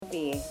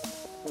be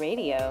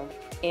radio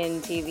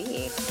in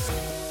TV.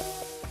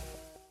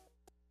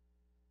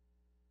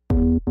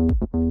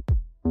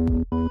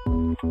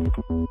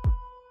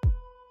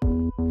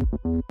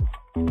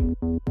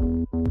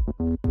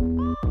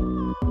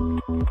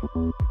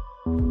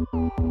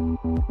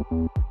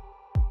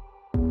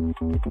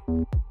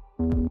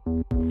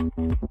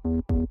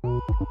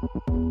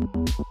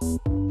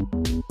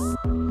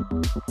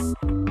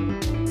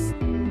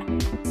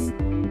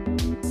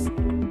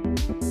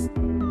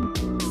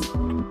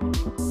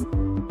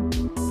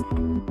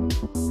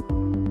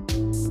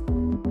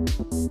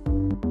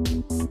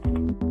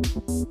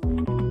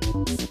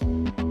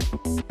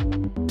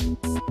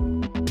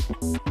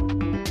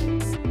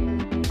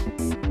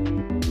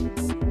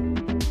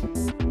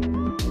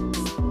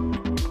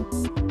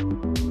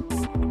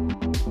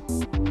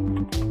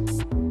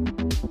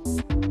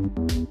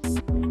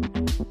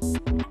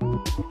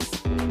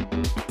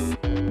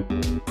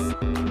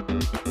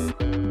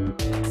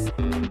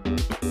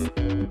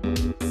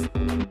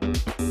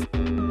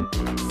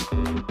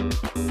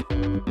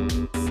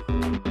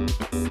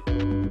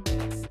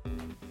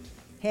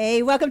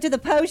 Hey, welcome to the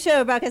Poe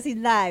Show,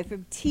 broadcasting live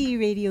from T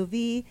Radio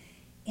V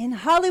in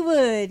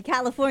Hollywood,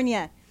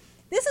 California.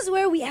 This is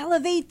where we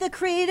elevate the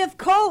creative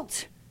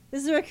cult.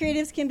 This is where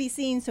creatives can be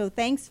seen, so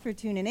thanks for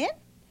tuning in.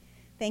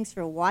 Thanks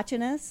for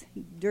watching us,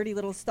 you dirty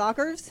little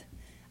stalkers.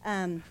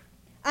 I'm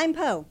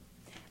Poe.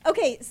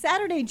 Okay,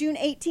 Saturday, June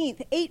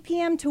 18th, 8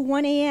 p.m. to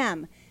 1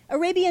 a.m.,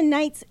 Arabian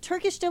Nights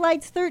Turkish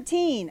Delights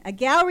 13, a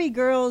gallery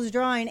girls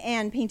drawing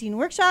and painting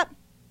workshop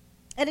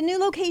at a new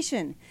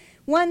location.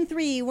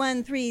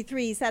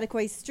 13133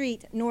 Satakoy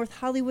Street, North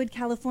Hollywood,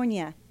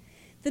 California.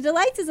 The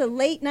Delights is a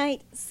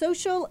late-night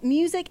social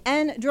music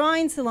and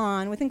drawing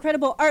salon with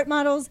incredible art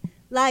models,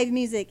 live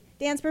music,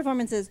 dance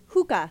performances,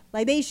 hookah,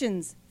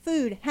 libations,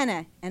 food,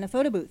 henna, and a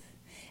photo booth.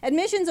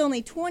 Admissions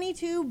only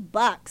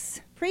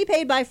 $22,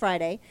 prepaid by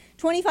Friday,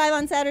 $25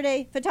 on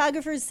Saturday,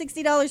 photographers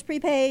 $60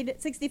 prepaid,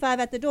 $65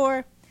 at the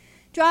door.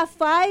 Draw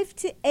 5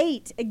 to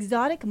 8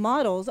 exotic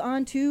models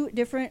on 2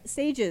 different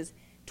stages.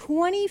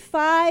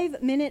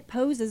 25-minute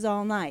poses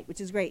all night,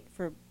 which is great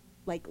for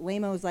like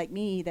lamos like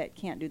me that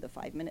can't do the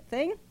 5-minute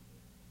thing.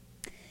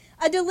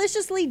 A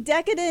deliciously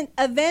decadent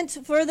event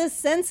for the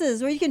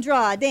senses where you can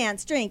draw,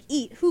 dance, drink,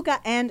 eat,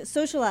 hookah, and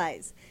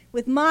socialize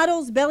with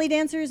models, belly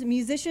dancers,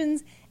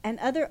 musicians, and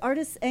other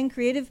artists and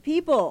creative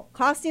people.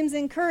 Costumes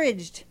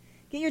encouraged.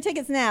 Get your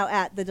tickets now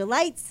at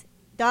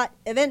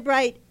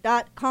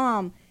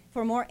thedelights.eventbrite.com.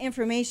 For more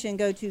information,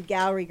 go to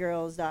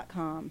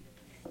gallerygirls.com.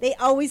 They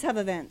always have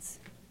events.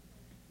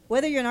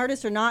 Whether you're an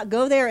artist or not,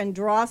 go there and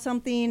draw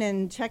something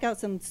and check out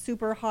some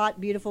super hot,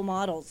 beautiful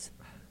models.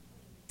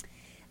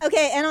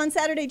 Okay, and on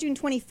Saturday, June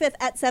 25th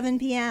at 7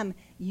 p.m.,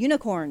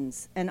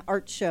 Unicorns, an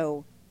art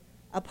show.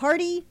 A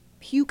party,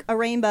 puke a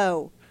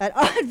rainbow at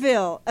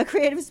Oddville, a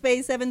creative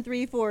space,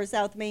 734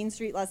 South Main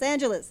Street, Los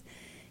Angeles.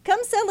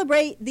 Come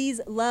celebrate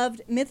these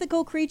loved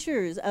mythical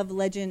creatures of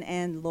legend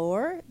and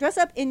lore. Dress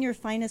up in your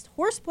finest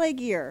horseplay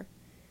gear,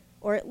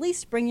 or at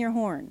least bring your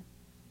horn.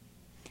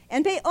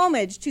 And pay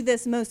homage to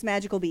this most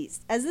magical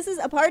beast, as this is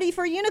a party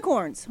for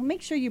unicorns. So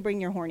make sure you bring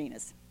your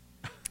horniness.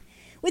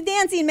 With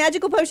dancing,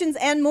 magical potions,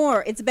 and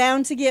more, it's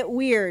bound to get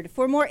weird.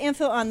 For more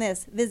info on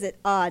this, visit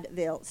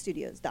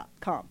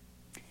oddvillestudios.com.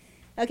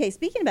 Okay,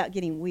 speaking about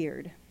getting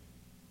weird,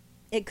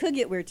 it could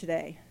get weird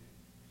today.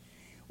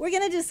 We're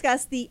going to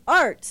discuss the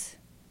art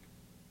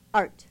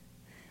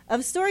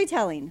of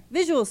storytelling,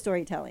 visual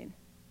storytelling.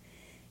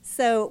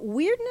 So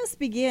weirdness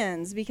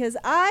begins because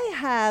I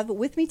have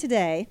with me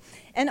today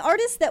an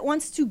artist that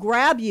wants to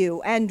grab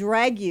you and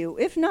drag you,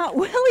 if not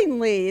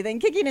willingly, then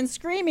kicking and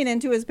screaming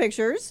into his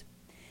pictures.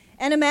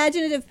 An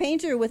imaginative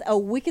painter with a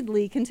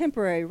wickedly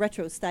contemporary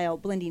retro style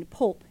blending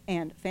pulp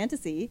and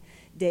fantasy,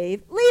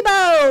 Dave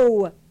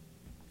Lebow.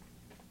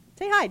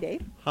 Say hi,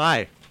 Dave.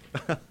 Hi.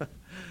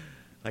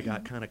 I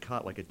got kind of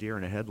caught like a deer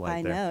in a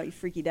headlight there. I know, you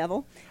freaky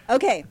devil.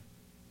 Okay.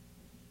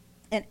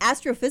 An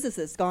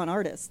astrophysicist gone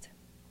artist.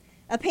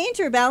 A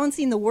painter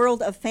balancing the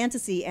world of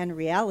fantasy and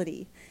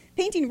reality,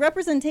 painting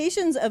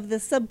representations of the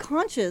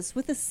subconscious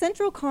with a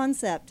central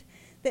concept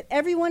that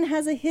everyone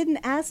has a hidden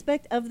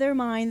aspect of their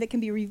mind that can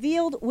be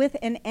revealed with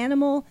an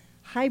animal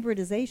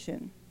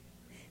hybridization.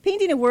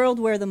 Painting a world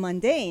where the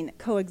mundane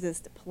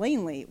coexists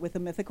plainly with the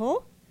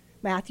mythical,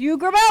 Matthew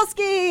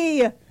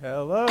Grabelsky!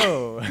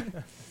 Hello!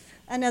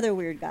 Another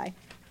weird guy.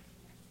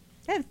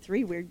 I have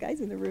 3 weird guys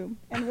in the room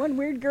and 1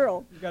 weird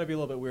girl. You've got to be a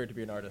little bit weird to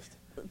be an artist.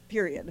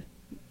 Period.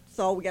 That's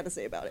all we got to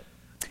say about it.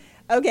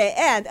 Okay,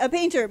 and a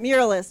painter,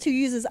 muralist, who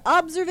uses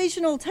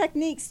observational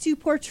techniques to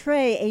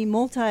portray a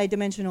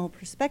multi-dimensional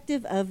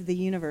perspective of the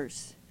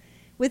universe,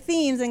 with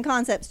themes and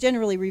concepts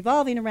generally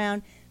revolving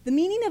around the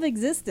meaning of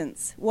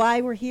existence, why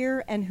we're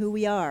here, and who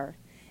we are.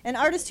 An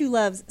artist who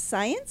loves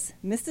science,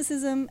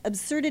 mysticism,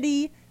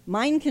 absurdity,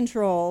 mind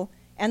control,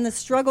 and the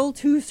struggle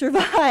to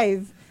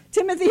survive.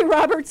 Timothy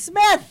Robert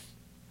Smith.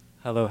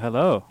 Hello,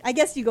 hello. I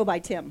guess you go by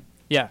Tim.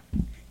 Yeah.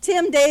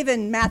 Tim, Dave,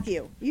 and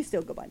Matthew. You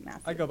still go by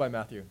Matthew. I go by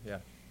Matthew, yeah.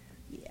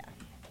 Yeah.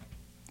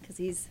 Because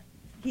he's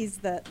He's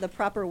the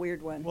proper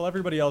weird one. Well,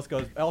 everybody else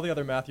goes, all the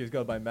other Matthews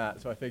go by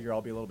Matt, so I figure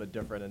I'll be a little bit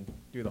different and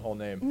do the whole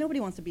name. Nobody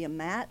wants to be a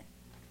Matt.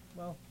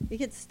 Well, You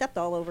get stepped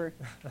all over.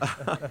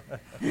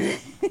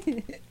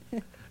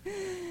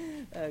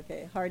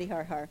 Okay, hardy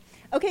har har.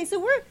 Okay,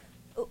 so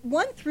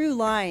one through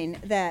line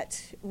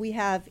that we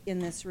have in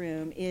this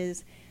room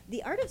is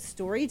the art of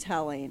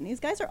storytelling. These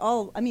guys are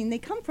all, I mean, they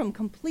come from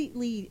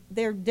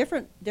they're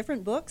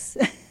different books,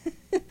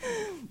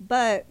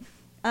 but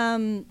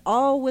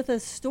all with a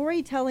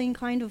storytelling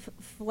kind of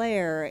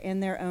flair in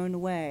their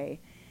own way.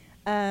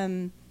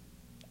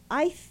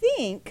 I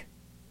think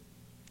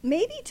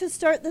maybe to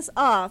start this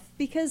off,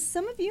 because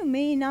some of you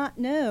may not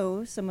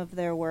know some of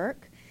their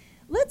work,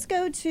 let's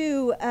go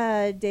to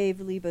Dave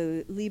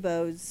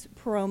Lebow's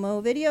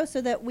promo video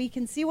so that we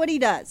can see what he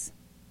does.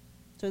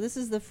 So this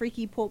is the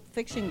freaky Pulp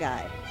Fiction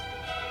guy.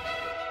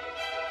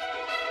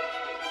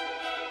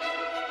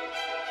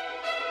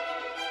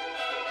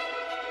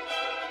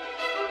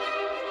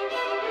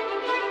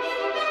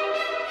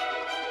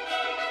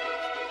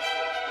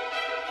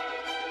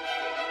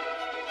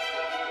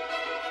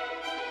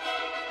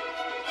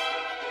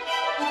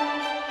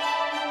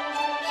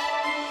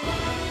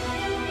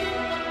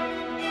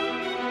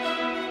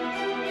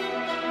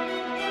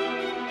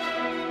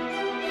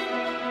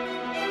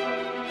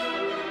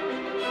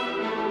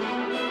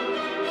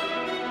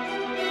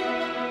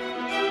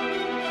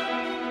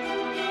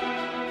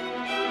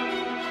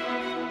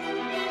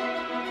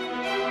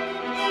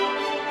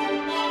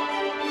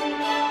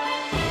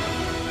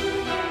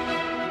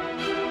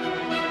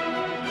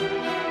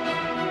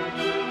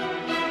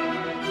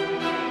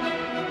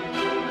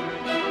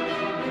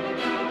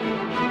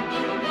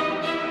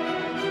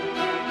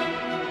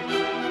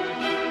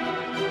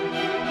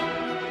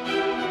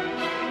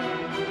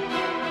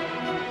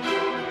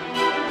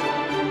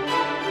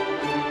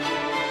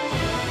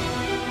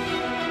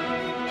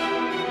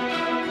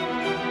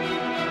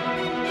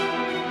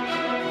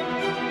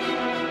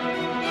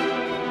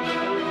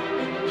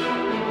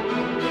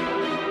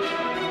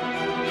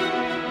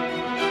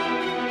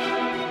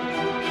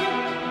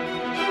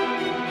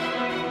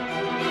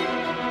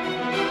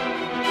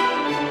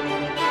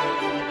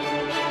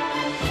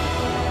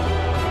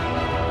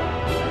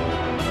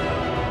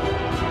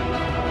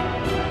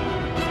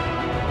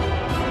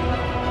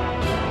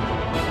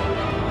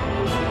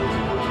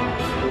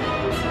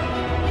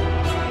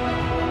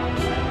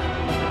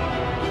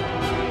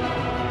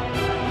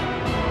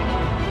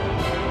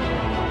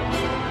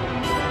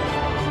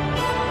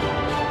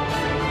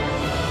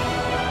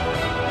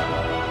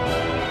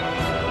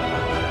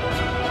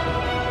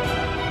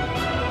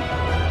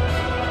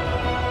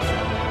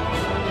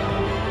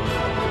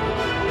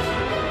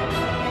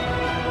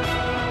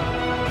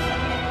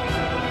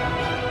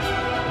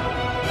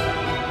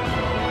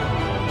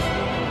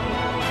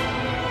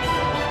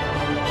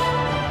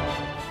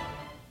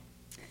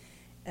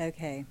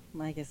 Okay,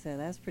 like I said,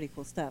 that's pretty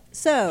cool stuff.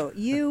 So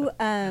you,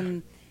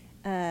 Mr.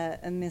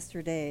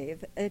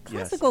 Dave,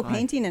 classical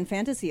painting and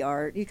fantasy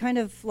art, you kind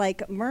of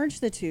like merge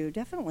the two.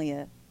 Definitely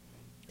a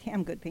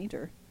damn good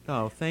painter.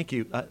 Oh, thank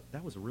you.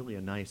 That was really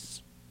a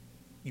nice.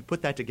 You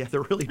put that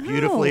together really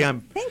beautifully.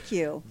 I'm thank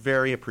you.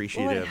 Very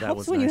appreciative. Well, it that helps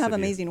was when nice you have of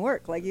amazing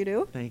work like you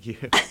do. Thank you.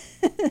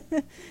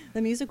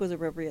 The music was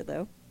appropriate,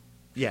 though.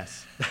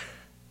 Yes.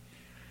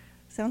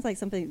 Sounds like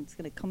something's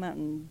going to come out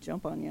and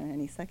jump on you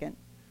any second.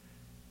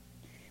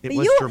 It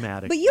was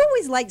dramatic. But you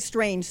always like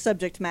strange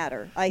subject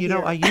matter, I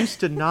hear. I used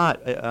to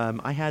not.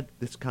 I had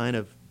this kind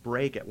of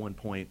break at one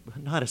point,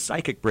 not a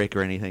psychic break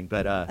or anything,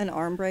 but an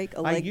arm break,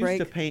 a leg break. I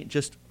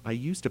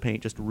used to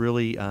paint just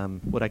really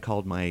what I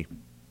called my.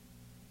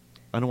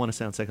 I don't want to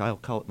sound psychic. I'll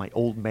call it my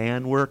old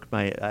man work.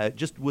 My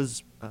just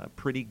was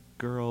pretty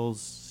girls,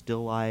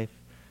 still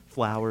life,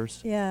 flowers.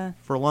 Yeah.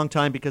 For a long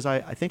time, because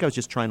I think I was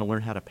just trying to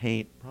learn how to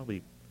paint.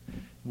 Probably,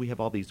 we have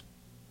all these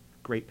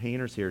great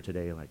painters here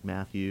today, like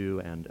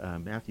Matthew and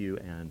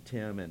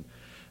Tim, and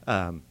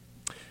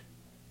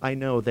I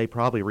know they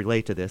probably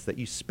relate to this, that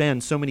you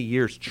spend so many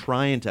years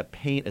trying to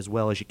paint as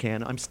well as you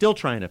can. I'm still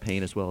trying to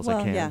paint as well as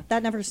I can. Yeah,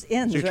 that never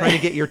ends. So you're trying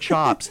to get your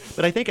chops.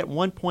 But I think at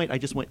one point I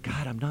just went,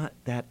 God, I'm not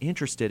that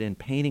interested in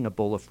painting a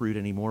bowl of fruit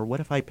anymore.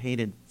 What if I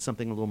painted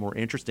something a little more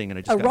interesting? And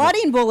I just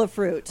rotting bowl of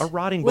fruit. A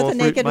rotting bowl of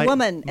fruit with a naked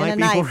woman and a knife.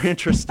 Might be more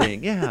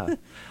interesting. Yeah.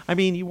 I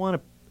mean, you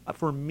want to.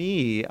 For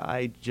me,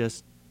 to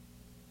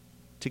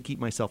keep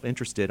myself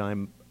interested, I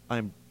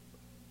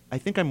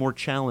think I'm more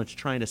challenged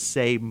trying to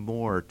say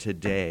more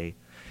today.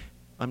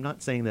 I'm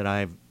not saying that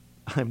I'm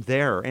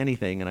there or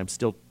anything, and I'm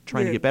still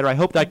trying to get better. I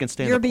hope that I can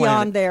stay on the planet. You're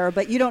beyond there,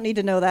 but you don't need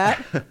to know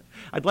that.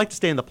 I'd like to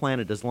stay on the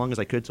planet as long as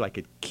I could, so I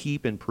could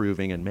keep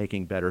improving and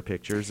making better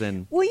pictures.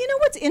 And well, you know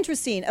what's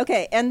interesting?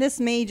 Okay, and this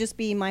may just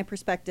be my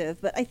perspective,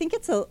 but I think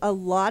it's a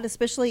lot,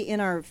 especially in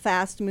our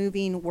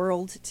fast-moving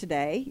world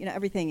today. You know,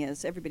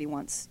 everybody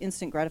wants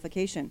instant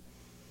gratification.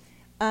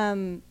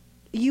 I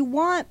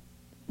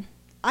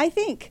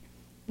think,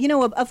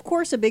 of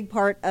course, a big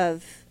part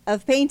of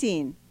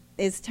painting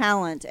is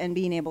talent and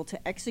being able to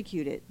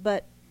execute it,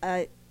 but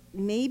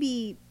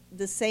maybe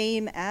the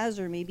same as,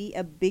 or maybe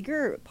a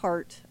bigger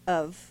part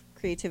of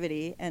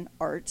creativity and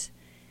art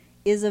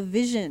is a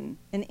vision,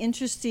 an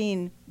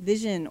interesting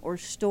vision or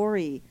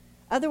story.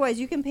 Otherwise,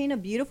 you can paint a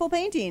beautiful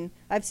painting.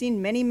 I've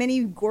seen many,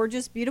 many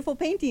gorgeous, beautiful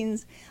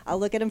paintings. I'll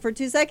look at them for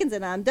 2 seconds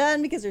and I'm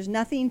done because there's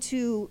nothing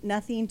to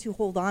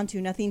hold on to,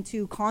 nothing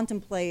to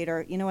contemplate,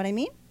 or you know what I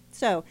mean?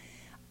 So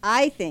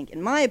I think,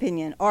 in my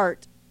opinion,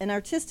 art, an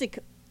artistic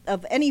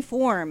of any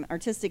form,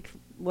 artistic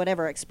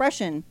whatever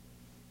expression,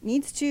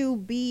 needs to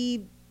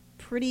be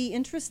pretty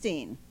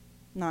interesting,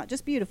 not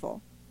just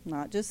beautiful,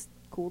 not just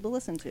cool to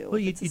listen to. Well,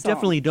 you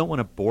definitely don't want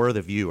to bore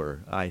the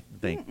viewer, I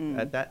think.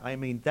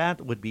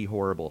 That would be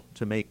horrible,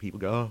 to make people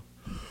go, oh,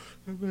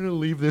 I'm going to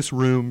leave this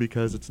room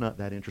because it's not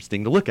that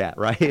interesting to look at,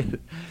 right?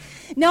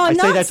 No, I I'm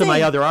not say that to my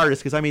saying- other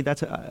artists because, I mean,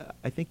 that's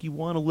I think you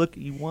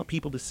want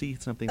people to see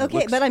something that Okay,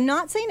 looks but I'm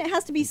not saying it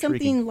has to be intriguing.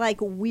 something like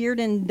weird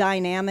and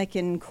dynamic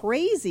and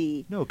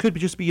crazy. No, it could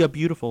just be a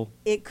beautiful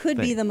It could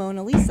be thing. the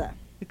Mona Lisa.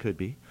 It could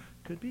be.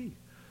 Could be.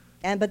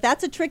 But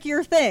that's a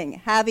trickier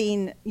thing,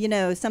 having,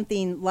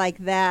 something like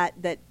that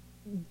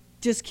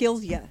just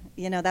kills you.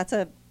 That's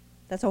a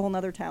whole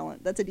nother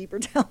talent. That's a deeper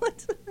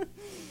talent.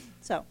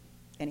 So,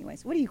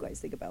 anyways, what do you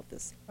guys think about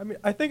this? I mean,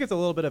 I think it's a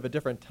little bit of a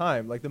different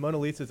time. Like, the Mona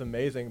Lisa is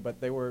amazing,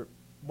 but they were,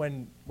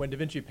 when Da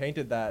Vinci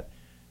painted that,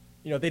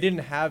 they didn't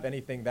have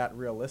anything that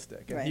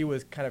realistic. And Right. he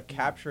was kind of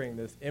capturing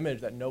this image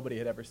that nobody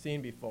had ever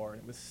seen before.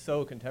 And it was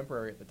so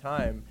contemporary at the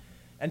time.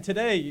 And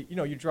today,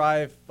 you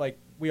drive, like,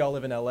 we all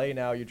live in LA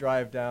now, you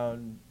drive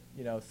down,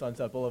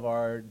 Sunset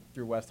Boulevard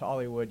through West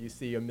Hollywood, you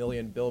see a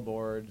million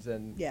billboards,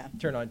 and Yeah.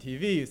 turn on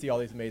TV, you see all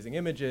these amazing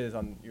images,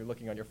 you're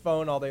looking on your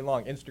phone all day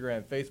long,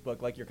 Instagram,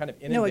 Facebook, like, you're kind of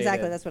inundated. No,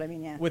 exactly. That's what I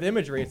mean. Yeah. With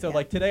imagery. So Yeah.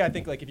 like today, I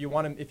think like if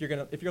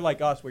you're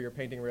like us, where you're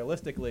painting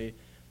realistically,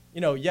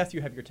 yes,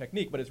 you have your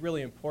technique, but it's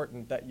really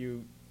important that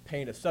you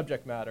paint a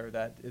subject matter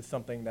that is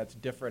something that's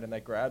different and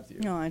that grabs you.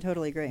 No, I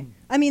totally agree.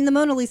 I mean, the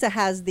Mona Lisa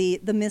has the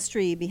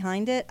mystery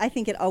behind it. I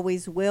think it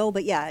always will.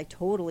 But yeah, I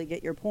totally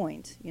get your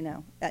point.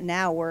 That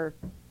now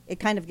it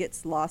kind of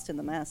gets lost in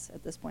the mess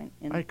at this point.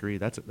 I agree.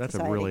 That's a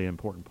society. really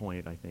important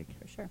point, I think,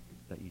 For sure.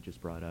 that you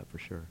just brought up, for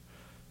sure.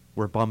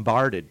 We're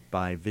bombarded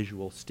by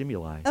visual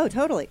stimuli. Oh,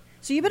 totally.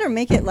 So you better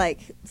make it like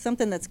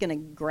something that's going to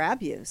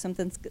grab you,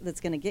 something that's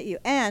going to get you,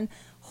 and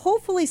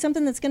hopefully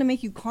something that's going to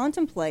make you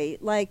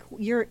contemplate like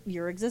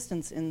your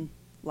existence in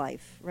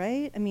life,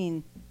 right? I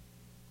mean,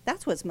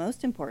 that's what's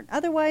most important.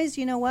 Otherwise,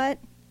 you know what?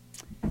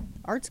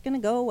 Art's going to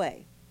go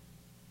away.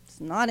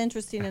 It's not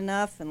interesting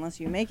enough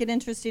unless you make it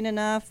interesting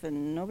enough,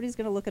 and nobody's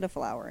going to look at a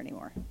flower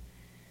anymore.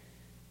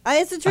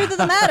 It's the truth of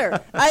the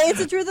matter. It's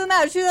the truth of the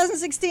matter.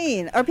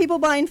 2016. Are people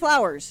buying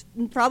flowers?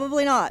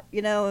 Probably not.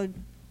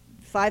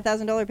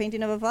 $5,000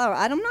 painting of a flower.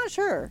 I'm not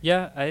sure.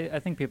 Yeah, I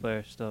think people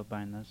are still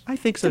buying this. I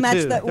think so To match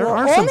too. the, There well,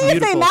 are some only if they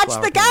beautiful match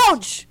flower the paintings.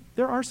 couch.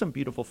 There are some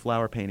beautiful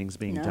flower paintings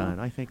being No. done.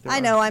 I think there I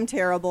are. know I'm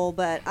terrible,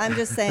 but I'm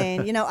just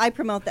saying, I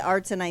promote the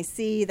arts and I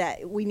see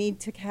that we need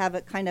to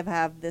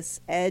have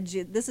this edge.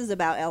 This is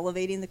about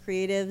elevating the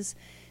creatives.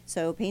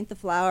 So paint the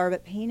flower,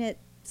 but paint it.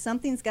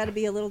 Something's got to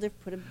be a little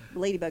different. Put a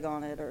ladybug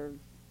on it, or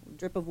a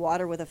drip of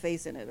water with a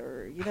face in it,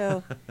 or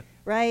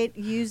right?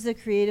 Use the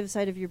creative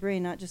side of your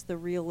brain, not just the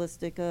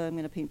realistic. I'm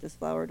going to paint this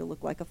flower to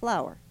look like a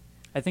flower.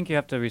 I think you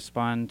have to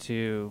respond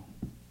to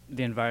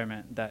the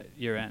environment that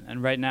you're in.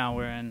 And right now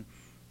we're in,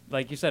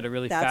 like you said, a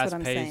really That's what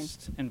I'm saying.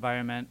 fast-paced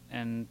environment.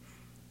 And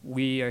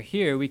we are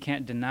here. We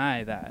can't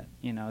deny that.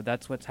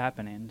 That's what's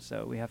happening.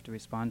 So we have to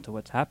respond to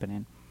what's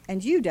happening.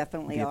 And you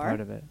definitely Be a are.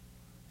 part of it.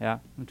 Yeah,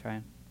 I'm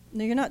trying.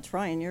 No, you're not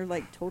trying. You're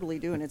like totally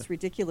doing it. It's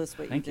ridiculous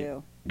what Thank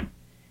you do.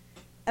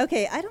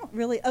 Okay, I don't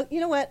really. Oh, you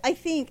know what? I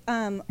think.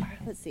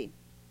 Let's see.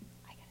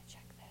 I gotta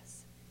check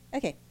this.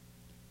 Okay,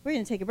 we're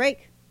gonna take a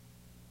break.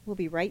 We'll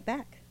be right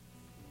back.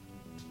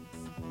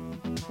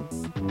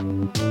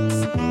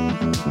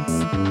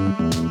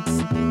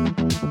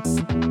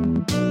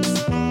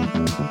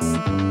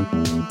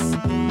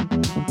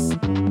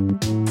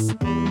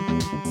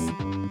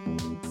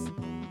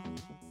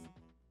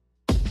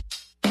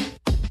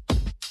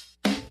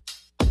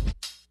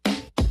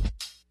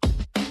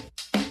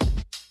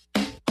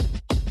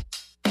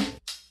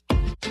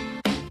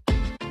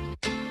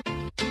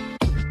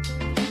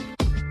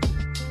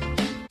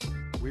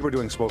 We were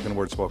doing spoken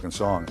word, spoken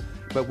song,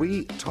 but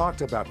we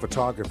talked about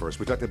photographers,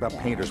 we talked about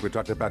painters, we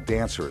talked about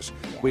dancers,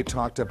 we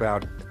talked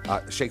about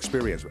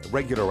Shakespeareans,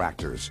 regular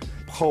actors,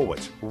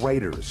 poets,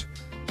 writers.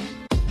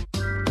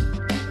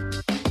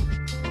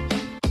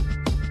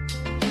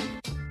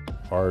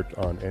 Art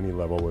on any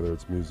level, whether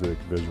it's music,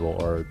 visual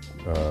art,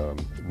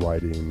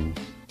 writing,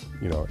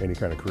 any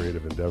kind of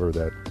creative endeavor,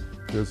 that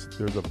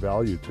there's a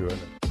value to it.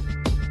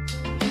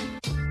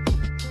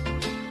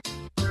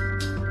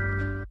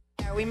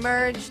 We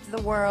merged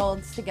the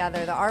worlds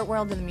together, the art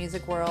world and the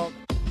music world.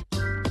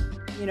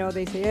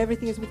 They say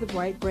everything is with the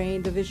right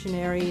brain, the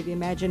visionary, the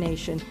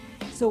imagination.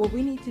 So what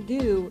we need to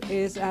do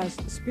is, as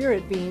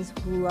spirit beings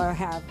who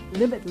have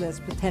limitless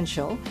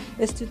potential,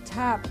 is to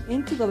tap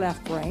into the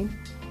left brain.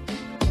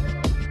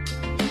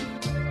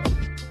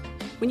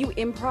 When you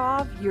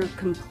improv, you're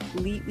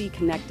completely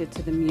connected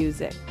to the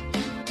music.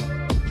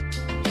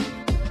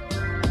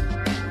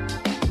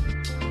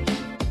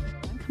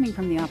 coming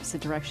from the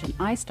opposite direction.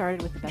 I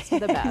started with the best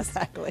of the best.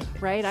 Exactly.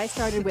 Right? I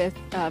started with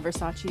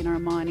Versace and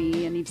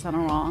Armani and Yves Saint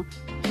Laurent.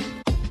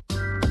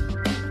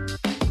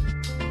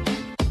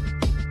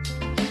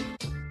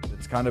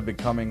 It's kind of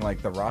becoming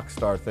like the rock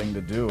star thing to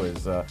do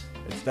is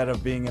instead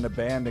of being in a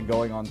band and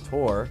going on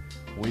tour,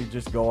 we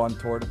just go on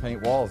tour to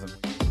paint walls. And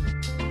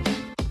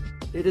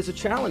it is a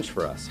challenge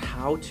for us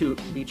how to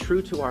be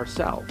true to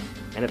ourselves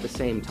and at the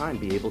same time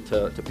be able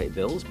to pay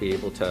bills, be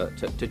able to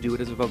do it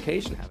as a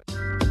vocation.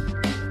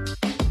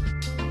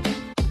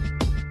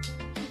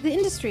 The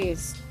industry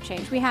has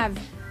changed. We have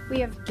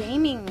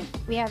gaming,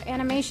 we have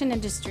animation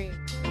industry.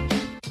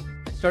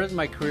 I started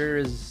my career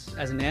as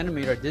an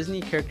animator, a Disney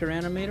character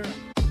animator.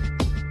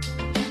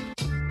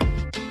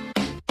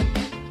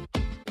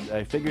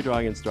 A figure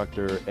drawing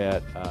instructor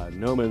at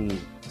Noman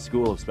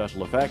School of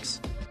Special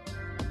Effects.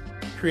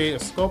 Create a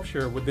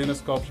sculpture within a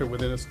sculpture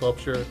within a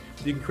sculpture.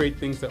 You can create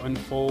things that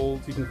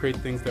unfold, you can create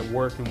things that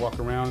work and walk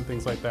around and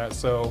things like that.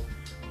 So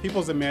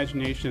people's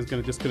imagination is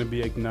just going to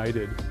be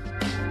ignited.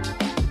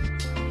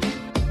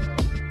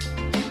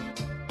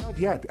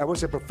 Yeah, I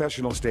was a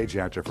professional stage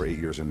actor for 8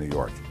 years in New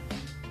York.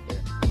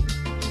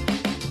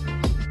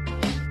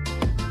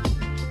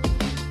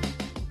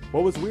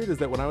 What was weird is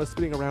that when I was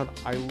spinning around,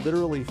 I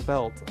literally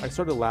I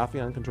started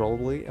laughing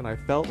uncontrollably, and I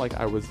felt like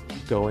I was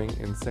going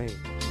insane.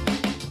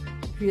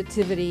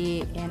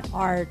 Creativity and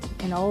art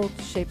in all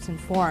shapes and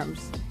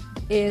forms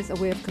is a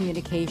way of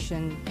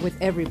communication with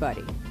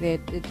everybody. It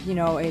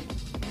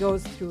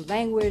goes through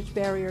language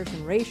barriers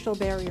and racial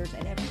barriers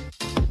and everything.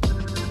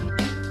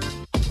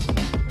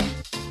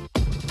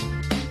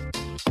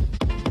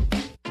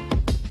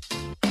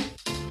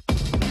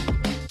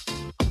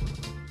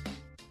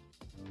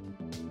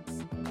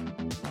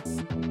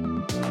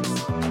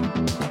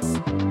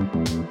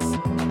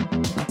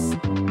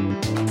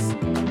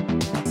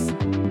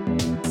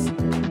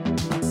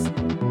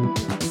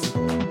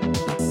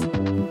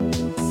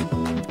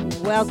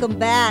 Welcome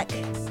back.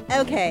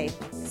 Okay,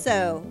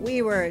 so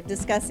we were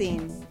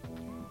discussing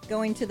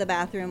going to the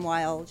bathroom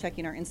while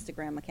checking our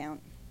Instagram account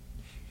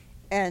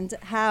and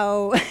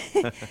how,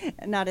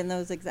 not in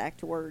those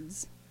exact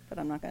words, but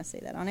I'm not going to say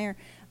that on air,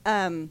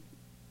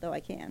 though I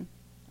can.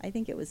 I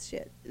think it was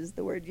shit is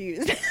the word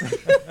used.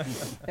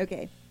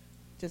 Okay,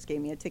 just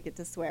gave me a ticket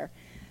to swear.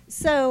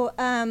 So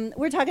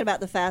we're talking about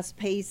the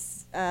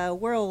fast-paced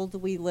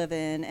world we live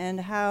in and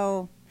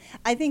how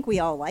I think we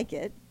all like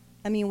it.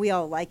 I mean, we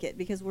all like it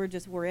because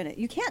we're in it.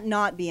 You can't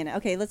not be in it.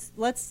 Okay,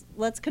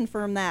 let's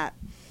confirm that.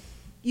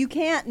 You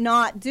can't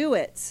not do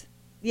it.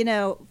 You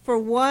know, for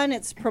one,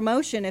 it's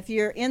promotion. If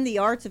you're in the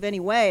arts of any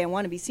way and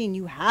want to be seen,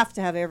 you have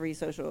to have every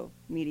social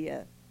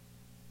media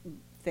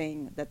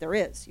thing that there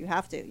is. You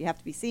have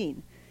to be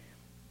seen.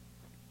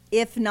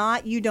 If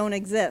not, you don't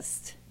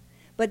exist.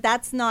 But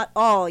that's not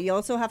all. You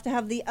also have to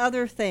have the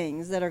other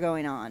things that are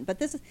going on. But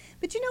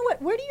you know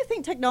what? Where do you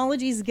think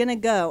technology is going to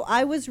go?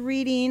 I was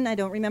reading, I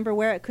don't remember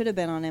where, it could have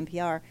been on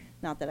NPR.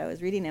 Not that I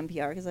was reading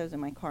NPR because I was in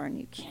my car and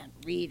you can't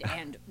read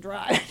and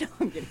drive. No,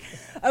 I'm kidding.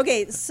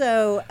 Okay,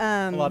 so.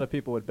 A lot of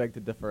people would beg to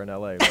differ in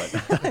LA, but.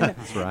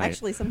 That's right.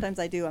 Actually, sometimes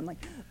I do. I'm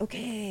like,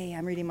 okay,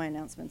 I'm reading my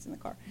announcements in the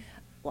car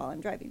while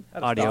I'm driving.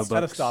 At a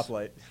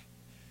stoplight.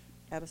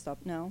 At a stop,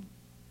 no.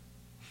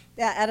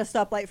 Yeah, at a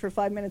stoplight for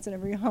 5 minutes and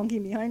everyone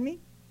honking behind me.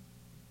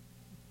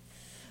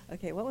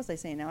 Okay, what was I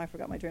saying now? I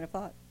forgot my train of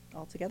thought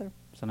altogether.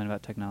 Something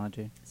about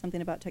technology.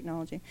 Something about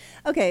technology.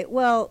 Okay,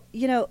 well,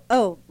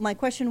 my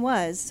question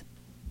was,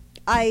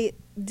 I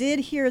did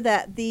hear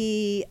that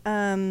the,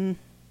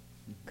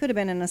 could have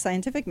been in a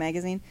scientific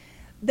magazine,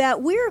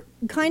 that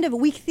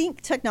we think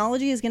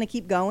technology is going to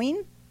keep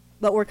going,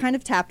 but we're kind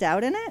of tapped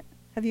out in it.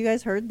 Have you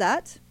guys heard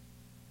that?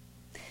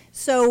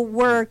 So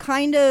we're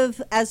kind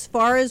of, as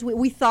far as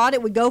we thought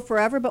it would go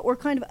forever, but we're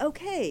kind of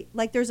okay.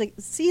 Like there's a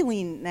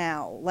ceiling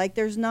now. Like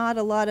there's not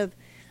a lot of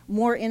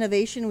more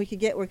innovation we could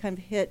get. We're kind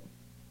of hit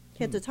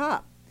the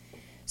top.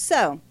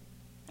 So,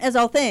 as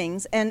all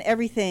things, and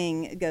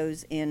everything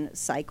goes in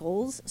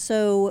cycles.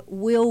 So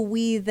will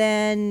we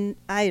then,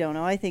 I don't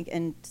know, I think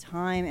in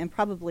time, and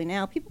probably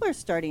now, people are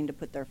starting to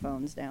put their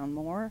phones down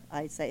more.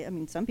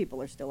 Some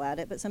people are still at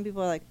it, but some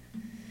people are like,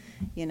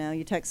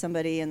 you text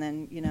somebody and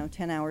then,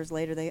 10 hours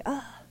later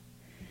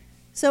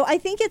So I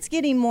think it's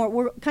getting more,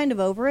 we're kind of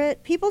over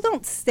it. People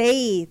don't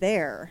stay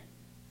there.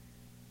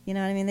 You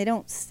know what I mean? They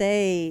don't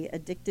stay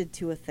addicted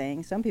to a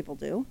thing. Some people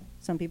do.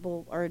 Some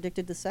people are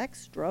addicted to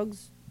sex,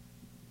 drugs,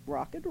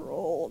 rock and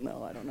roll.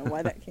 No, I don't know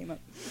why that came up.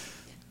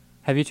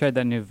 Have you tried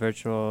that new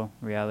virtual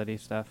reality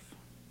stuff?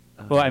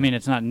 Well, I mean,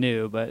 it's not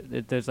new,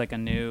 but there's like a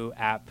new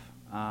app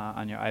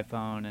on your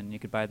iPhone, and you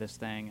could buy this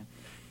thing.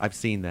 I've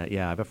seen that.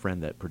 Yeah, I have a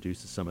friend that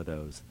produces some of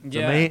those.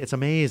 It's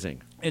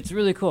amazing. It's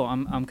really cool.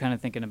 I'm kind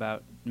of thinking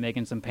about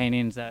making some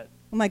paintings that.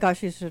 Oh my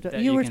gosh,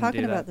 you were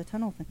talking about the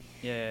tunnel thing.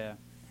 Yeah.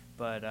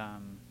 But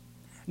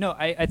no,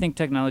 I think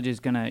technology is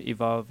going to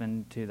evolve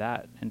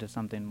into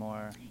something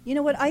more. You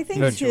know what I think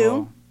virtual,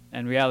 too.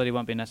 And reality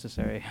won't be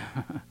necessary.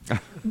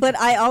 But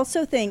I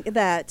also think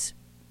that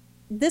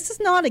this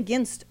is not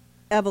against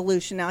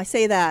evolution. Now I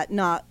say that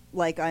not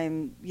like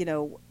I'm,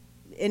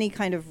 any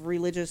kind of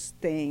religious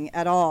thing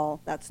at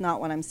all. That's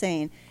not what I'm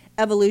saying.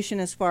 Evolution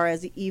as far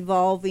as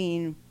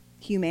evolving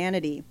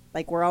humanity.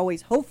 Like we're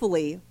always,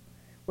 hopefully,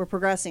 we're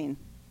progressing.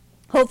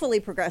 Hopefully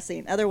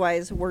progressing.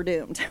 Otherwise, we're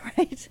doomed,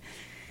 right?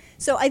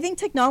 So I think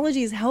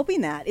technology is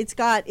helping that.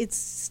 It's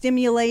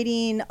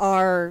stimulating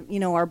our,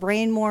 our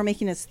brain more,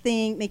 making us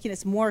think, making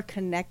us more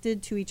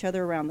connected to each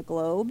other around the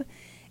globe.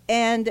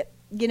 And,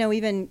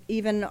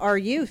 even our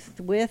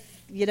youth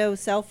with,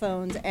 cell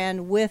phones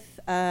and with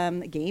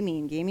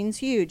gaming. Gaming's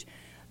huge.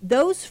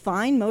 Those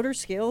fine motor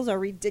skills are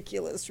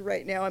ridiculous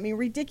right now. I mean,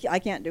 ridiculous. I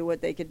can't do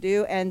what they could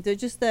do. And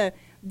just the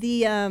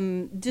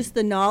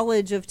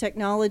knowledge of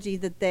technology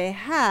that they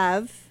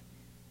have,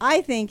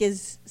 I think,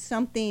 is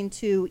something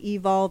to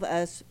evolve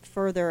us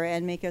further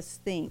and make us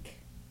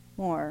think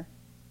more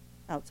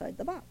outside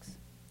the box.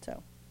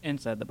 So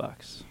inside the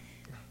box.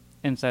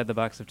 Inside the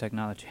box of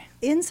technology.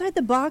 Inside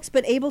the box,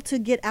 but able to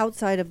get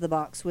outside of the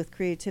box with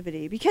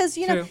creativity. Because,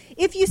 True.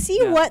 if you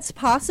see what's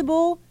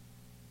possible,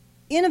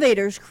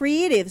 innovators,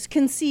 creatives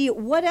can see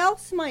what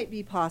else might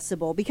be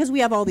possible because we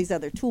have all these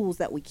other tools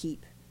that we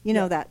keep.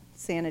 That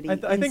sanity.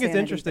 I think it's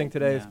interesting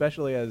thing. today,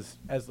 especially as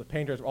the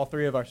painters, all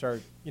three of us are,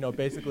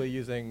 basically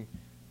using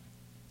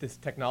this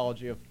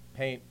technology of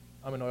paint.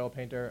 I'm an oil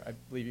painter. I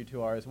believe you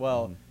two are as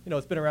well.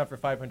 It's been around for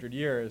 500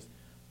 years.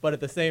 But at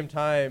the same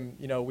time,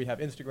 we have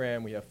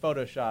Instagram, we have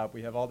Photoshop,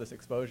 we have all this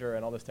exposure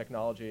and all this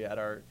technology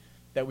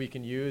that we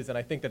can use, and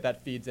I think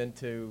that feeds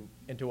into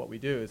what we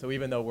do. So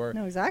even though we're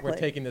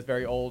taking this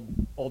very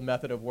old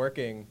method of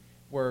working,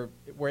 we're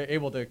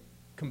able to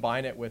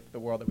combine it with the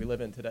world that we live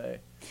in today.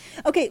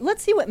 Okay,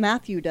 let's see what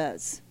Matthew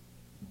does.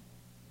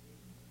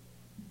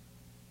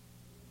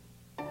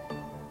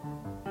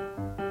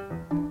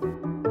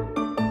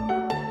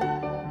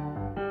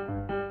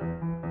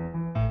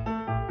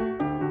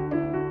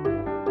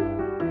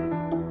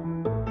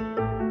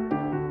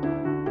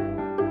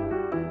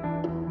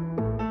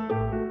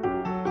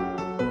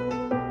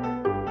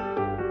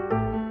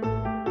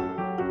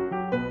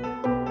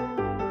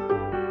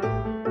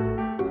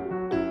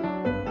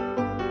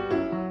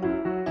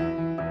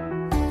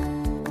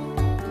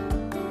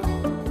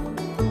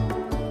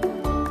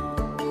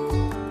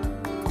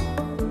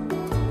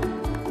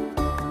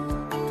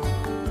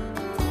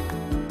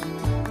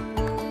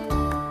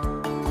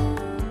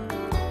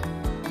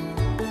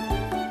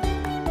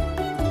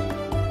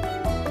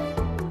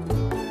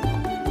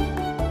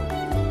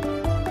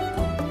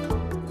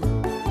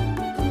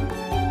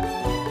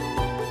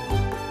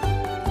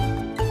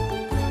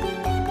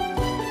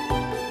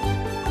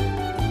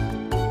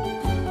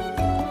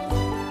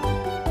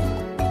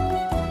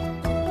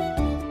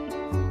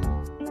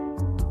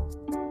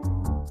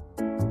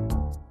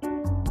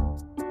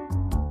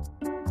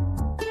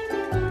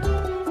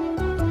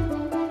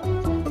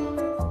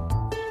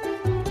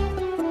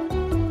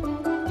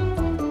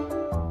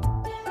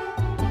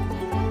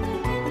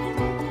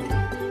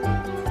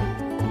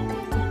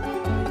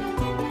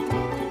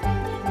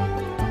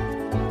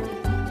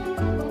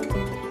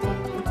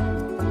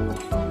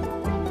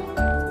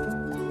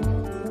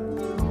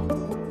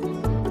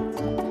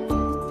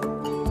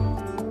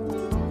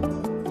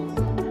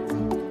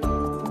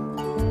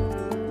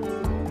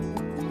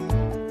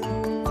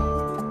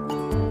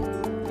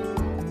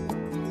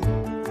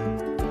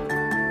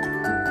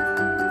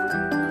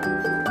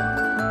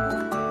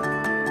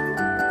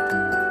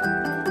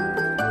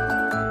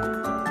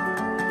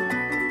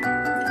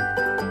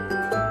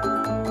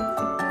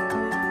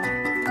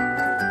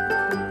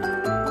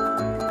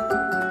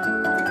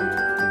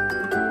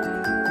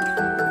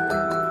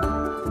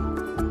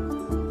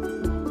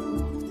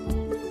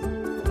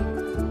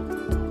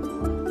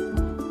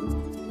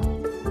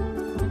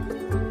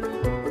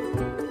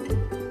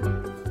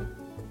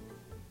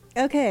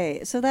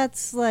 Okay, so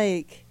that's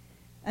like,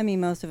 I mean,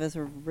 most of us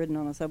have ridden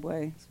on a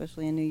subway,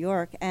 especially in New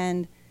York.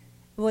 And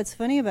what's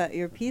funny about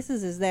your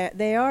pieces is that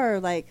they are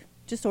like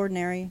just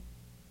ordinary.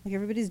 Like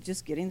everybody's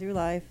just getting through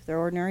life, their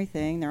ordinary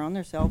thing. They're on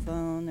their cell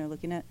phone. They're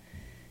looking at,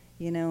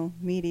 you know,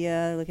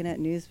 media, looking at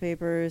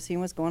newspapers,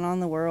 seeing what's going on in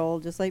the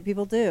world, just like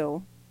people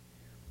do.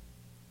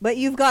 But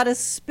you've got a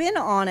spin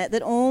on it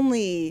that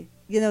only,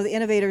 you know, the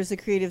innovators, the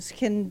creatives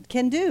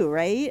can do,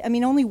 right? I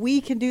mean, only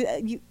we can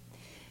do.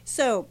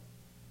 So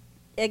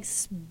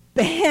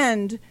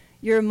expand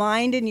your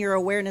mind and your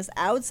awareness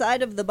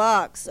outside of the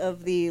box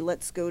of the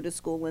let's go to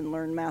school and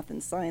learn math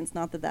and science.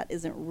 Not that that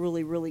isn't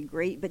really, really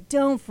great, but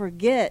don't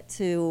forget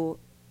to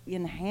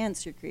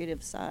enhance your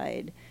creative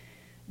side.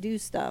 Do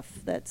stuff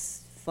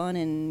that's fun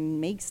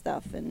and make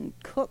stuff and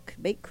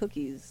bake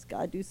cookies.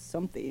 God, do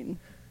something.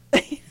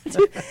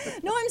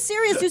 No, I'm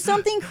serious. Do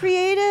something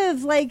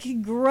creative,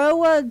 like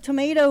grow a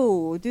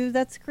tomato.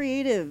 That's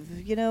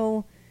creative. You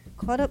know,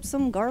 cut up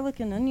some garlic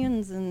and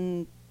onions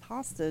and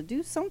pasta.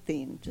 Do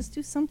something. Just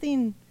do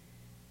something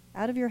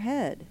out of your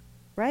head,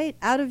 right?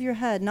 Out of your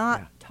head,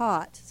 not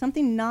taught.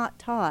 Something not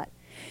taught.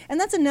 And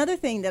that's another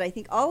thing that I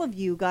think all of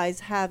you guys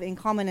have in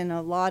common, and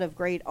a lot of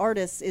great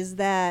artists, is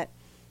that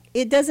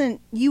it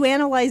doesn't, you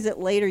analyze it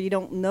later. You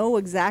don't know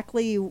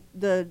exactly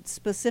the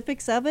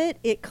specifics of it.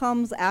 It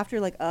comes after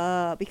like,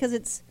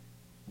 because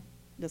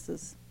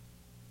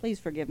please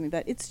forgive me,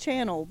 but it's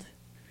channeled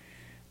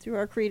through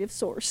our creative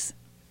source.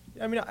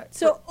 I mean,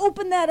 so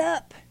open that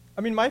up.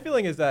 I mean, my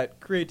feeling is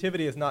that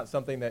creativity is not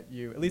something that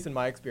you, at least in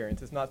my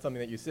experience, it's not something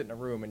that you sit in a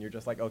room and you're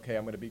just like, okay,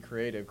 I'm going to be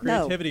creative.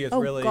 Creativity is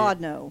really... Oh,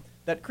 God, no.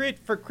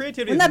 For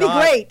creativity Wouldn't that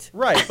be great?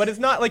 Right, but it's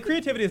not, like,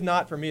 creativity is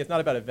not, for me, it's not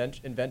about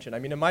invention. I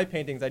mean, in my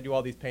paintings, I do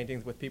all these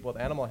paintings with people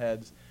with animal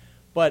heads,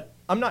 but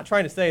I'm not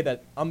trying to say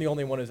that I'm the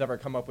only one who's ever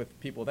come up with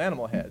people with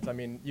animal heads. I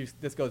mean,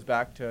 this goes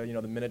back to,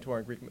 the Minotaur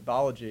in Greek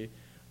mythology.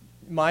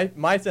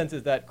 My sense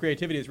is that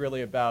creativity is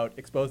really about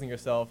exposing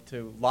yourself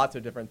to lots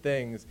of different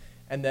things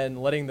and then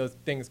letting those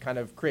things kind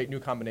of create new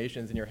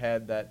combinations in your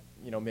head that,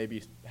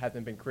 maybe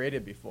hasn't been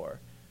created before.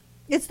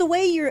 It's the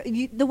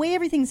way the way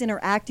everything's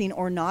interacting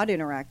or not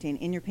interacting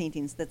in your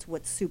paintings that's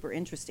what's super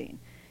interesting.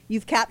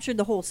 You've captured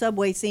the whole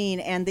subway scene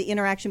and the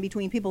interaction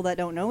between people that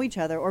don't know each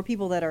other or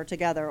people that are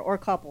together or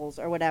couples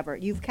or whatever.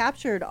 You've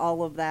captured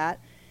all of that,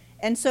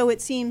 and so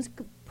it seems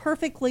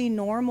perfectly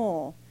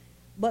normal.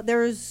 But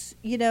there's,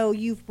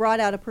 you've brought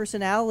out a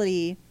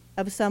personality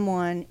of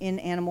someone in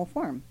animal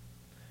form.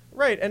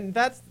 Right, and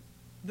that's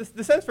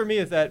the sense for me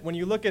is that when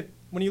you look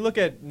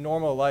at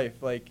normal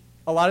life, like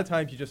a lot of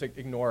times you just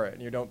ignore it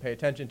and you don't pay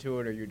attention to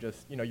it, or you're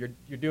just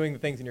you're doing the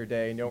things in your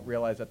day and you don't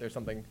realize that there's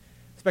something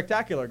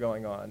spectacular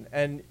going on.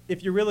 And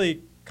if you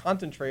really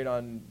concentrate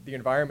on the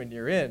environment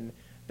you're in,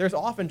 there's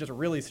often just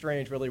really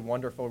strange, really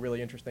wonderful,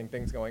 really interesting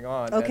things going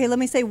on. Okay, let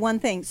me say one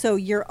thing. So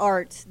your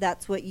art,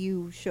 that's what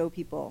you show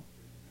people.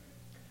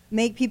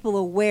 Make people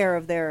aware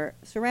of their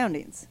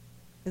surroundings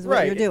is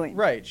what you're doing.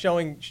 Right,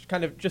 showing,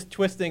 kind of just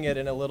twisting it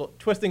a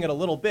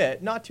little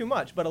bit, not too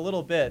much, but a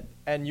little bit,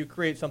 and you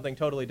create something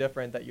totally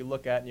different that you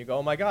look at and you go,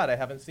 oh my God, I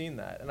haven't seen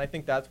that. And I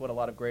think that's what a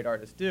lot of great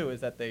artists do, is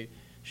that they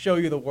show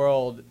you the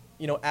world,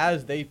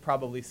 as they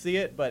probably see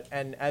it,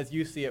 and as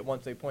you see it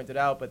once they point it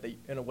out, but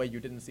in a way you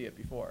didn't see it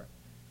before.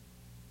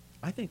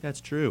 I think that's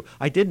true.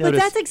 I did notice.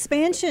 But that's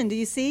expansion. Do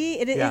you see?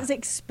 It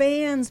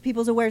expands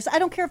people's awareness. I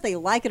don't care if they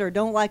like it or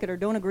don't like it or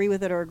don't agree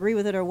with it or agree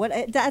with it or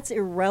what. That's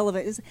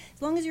irrelevant. As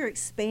long as you're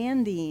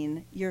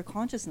expanding your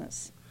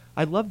consciousness.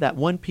 I love that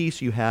one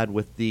piece you had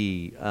with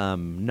the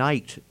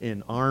knight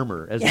in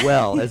armor as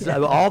well. As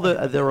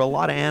there were a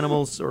lot of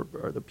animals or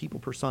the people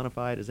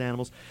personified as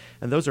animals,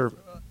 and those are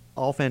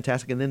all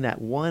fantastic. And then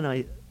that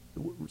one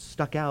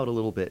stuck out a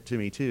little bit to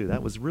me too.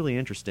 That was really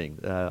interesting.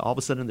 All of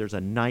a sudden, there's a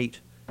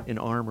knight in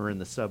armor in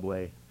the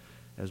subway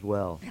as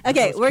well.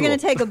 Okay, we're going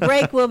to take a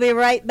break. We'll be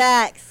right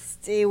back.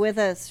 Stay with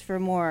us for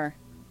more.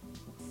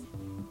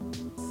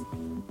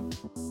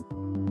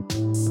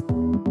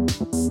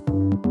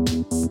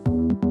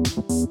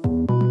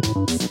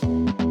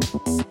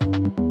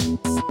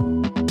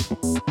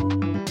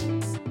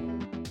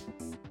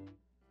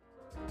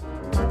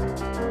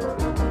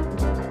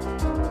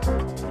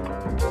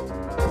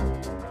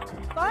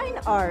 Fine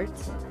art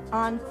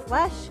on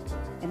flesh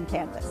and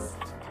canvas.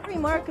 Every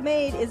mark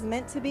made is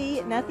meant to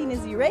be. Nothing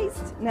is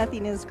erased.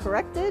 Nothing is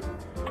corrected.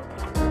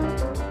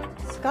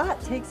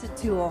 Scott takes it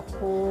to a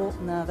whole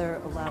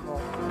nother level.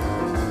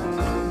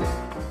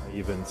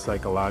 Even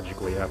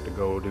psychologically have to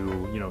go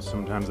to,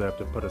 sometimes I have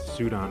to put a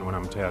suit on when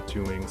I'm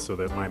tattooing so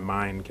that my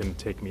mind can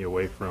take me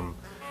away from,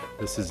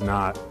 this is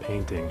not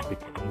painting.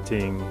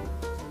 Painting,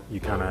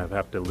 you kind of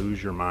have to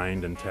lose your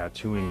mind, and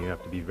tattooing, you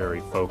have to be very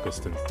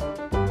focused.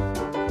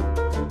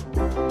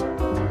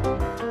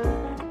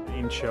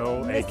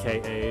 Cho,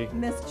 a.k.a.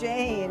 Miss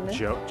Jane.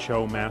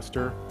 Cho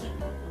Master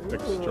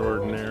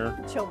Extraordinaire.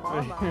 Cho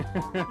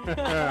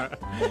Mama.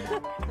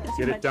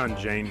 Get it done,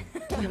 Jane.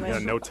 You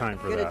got no time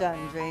for that. Get it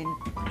done, Jane.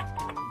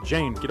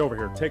 Jane, get over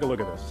here. Take a look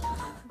at this.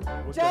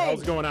 What the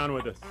hell's going on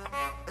with this?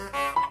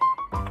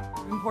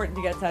 It's important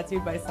to get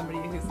tattooed by somebody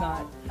who's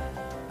not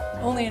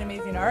only an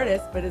amazing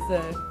artist, but is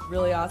a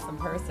really awesome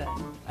person.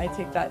 I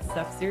take that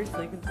stuff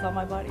seriously because it's on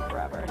my body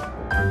forever.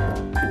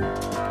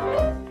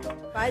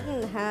 If I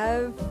didn't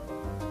have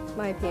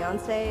my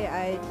fiance,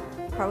 I'd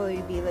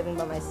probably be living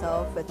by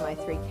myself with my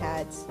 3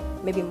 cats,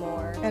 maybe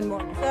more. And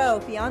more. So,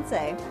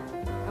 fiance.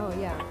 Oh,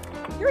 yeah.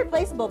 You're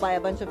replaceable by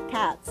a bunch of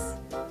cats,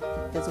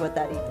 is what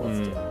that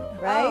equals to,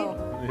 right? Oh.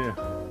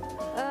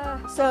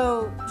 Yeah.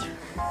 So,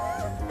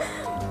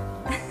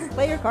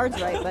 play your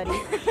cards right, buddy.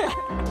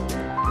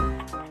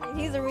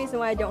 He's the reason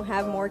why I don't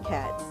have more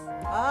cats.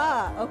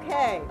 Ah,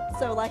 okay.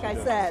 So, like I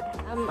said,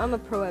 I'm a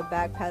pro at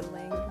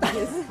backpedaling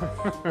because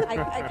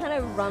I kind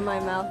of run my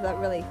mouth without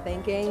really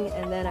thinking,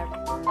 and then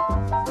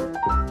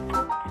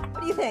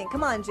What do you think?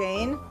 Come on,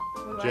 Jane.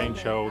 Jane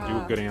Cho, do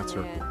a good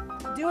answer. Man.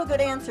 Do a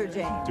good answer,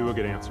 Jane. Do a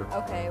good answer.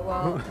 Okay,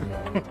 well,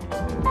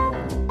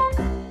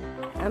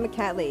 I'm a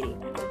cat lady.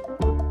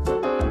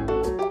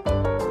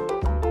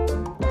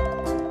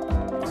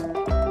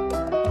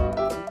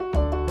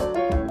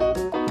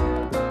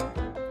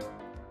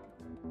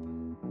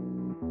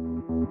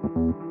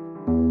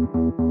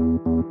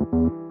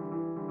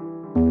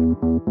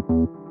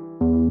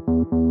 Hey,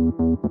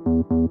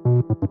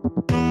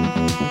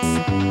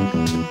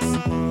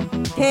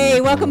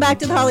 welcome back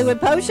to the Hollywood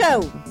Post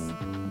Show.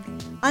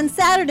 On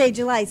Saturday,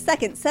 July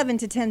 2nd, 7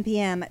 to 10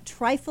 p.m.,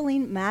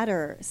 Trifling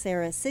Matter,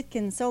 Sarah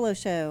Sitkin solo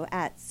show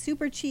at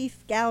Super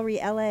Chief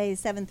Gallery LA,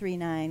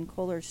 739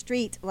 Kohler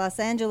Street, Los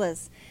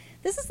Angeles.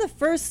 This is the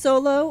first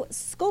solo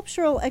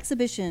sculptural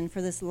exhibition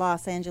for this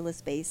Los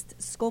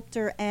Angeles-based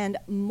sculptor and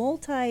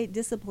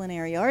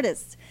multidisciplinary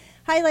artist,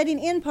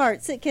 highlighting in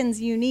part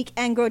Sitkin's unique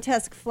and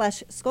grotesque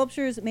flesh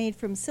sculptures made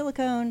from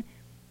silicone,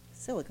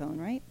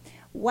 right?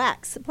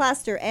 Wax,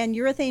 plaster, and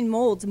urethane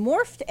molds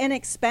morphed and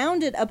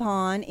expounded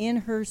upon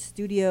in her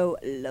studio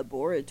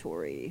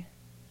laboratory.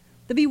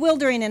 The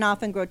bewildering and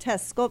often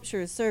grotesque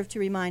sculptures serve to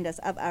remind us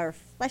of our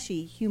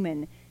fleshy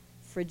human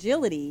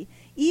fragility,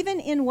 even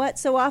in what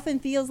so often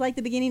feels like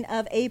the beginning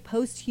of a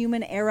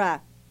post-human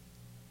era.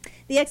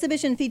 The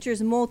exhibition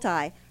features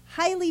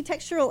highly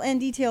textural and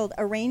detailed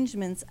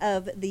arrangements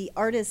of the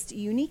artist's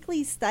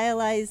uniquely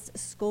stylized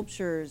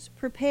sculptures,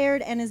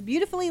 prepared and is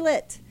beautifully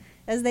lit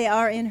as they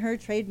are in her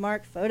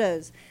trademark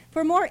photos.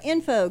 For more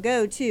info,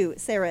 go to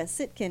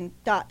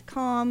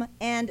sarahsitkin.com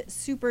and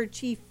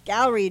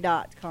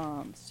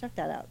superchiefgallery.com. Check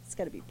that out. It's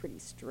got to be pretty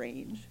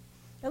strange.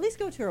 At least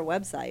go to her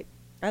website.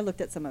 I looked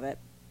at some of it.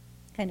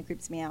 Kind of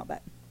creeps me out,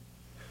 but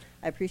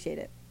I appreciate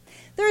it.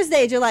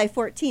 Thursday, July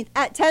 14th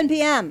at 10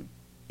 p.m.,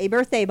 a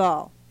birthday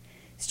ball.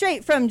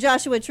 Straight from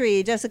Joshua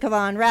Tree, Jessica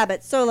Von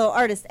Rabbit, solo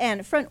artist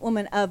and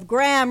frontwoman of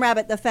Graham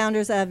Rabbit, the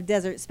founders of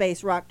Desert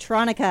Space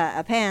Rocktronica,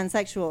 a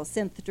pansexual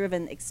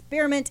synth-driven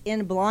experiment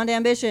in blonde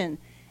ambition,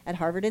 at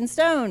Harvard and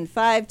Stone,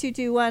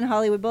 5221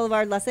 Hollywood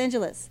Boulevard, Los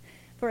Angeles.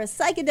 For a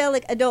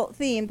psychedelic adult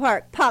theme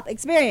park pop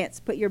experience,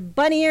 put your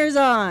bunny ears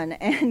on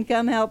and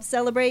come help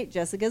celebrate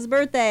Jessica's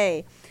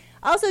birthday.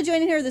 Also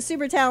joining her, the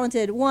super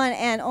talented one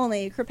and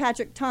only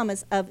Kirkpatrick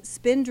Thomas of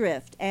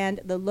Spindrift and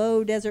the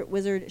Low Desert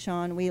Wizard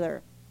Sean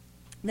Wheeler.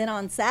 Then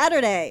on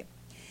Saturday,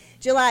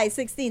 July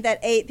 16th at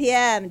 8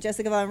 p.m.,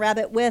 Jessica Von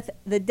Rabbit with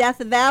the Death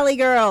Valley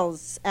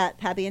Girls at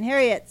Pappy and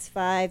Harriet's,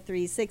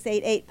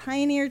 53688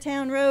 Pioneer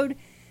Town Road,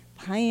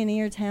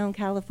 Pioneer Town,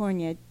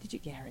 California.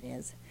 There it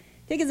is.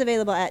 Tickets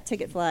available at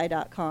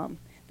ticketfly.com.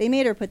 They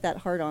made her put that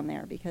heart on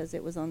there because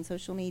it was on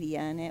social media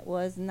and it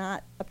was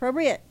not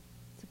appropriate,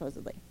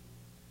 supposedly.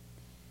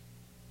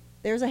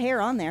 There's a hair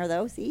on there,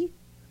 though. See?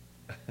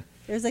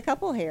 There's a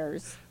couple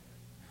hairs.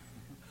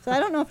 So I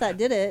don't know if that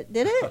did it.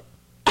 Did it?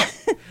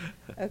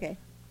 Okay,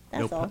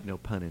 that's all. No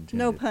pun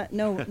intended.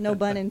 No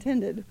bun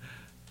intended.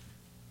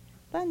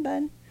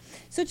 Bun.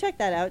 So check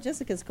that out.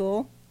 Jessica's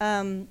cool.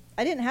 I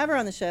didn't have her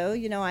on the show.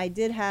 You know, I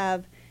did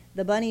have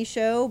the bunny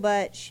show,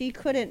 but she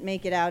couldn't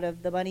make it out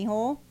of the bunny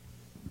hole.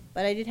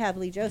 But I did have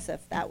Lee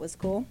Joseph. That was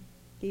cool.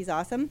 He's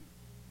awesome.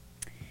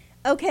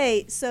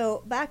 Okay,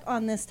 so back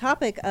on this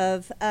topic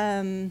of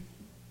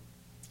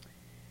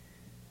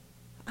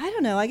I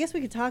don't know. I guess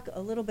we could talk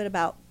a little bit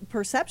about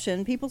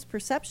perception, people's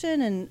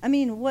perception, and I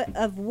mean,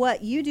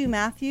 what you do,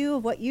 Matthew,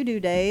 of what you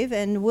do, Dave,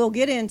 and we'll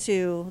get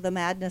into the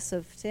madness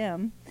of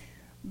Tim.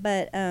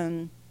 But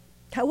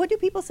what do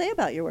people say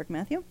about your work,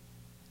 Matthew?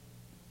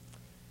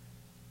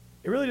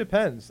 It really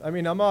depends. I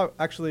mean, I'm not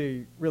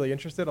actually really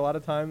interested a lot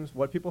of times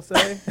what people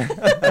say.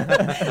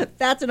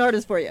 That's an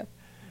artist for you.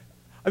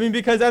 I mean,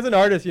 because as an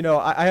artist, you know,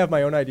 I have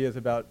my own ideas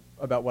about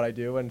what I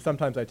do, and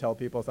sometimes I tell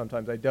people,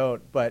 sometimes I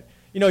don't. But,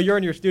 you know, you're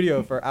in your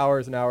studio for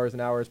hours and hours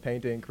and hours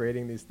painting,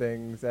 creating these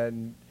things.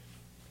 And,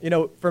 you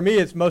know, for me,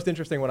 it's most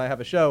interesting when I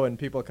have a show and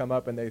people come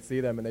up and they see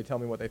them and they tell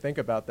me what they think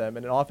about them.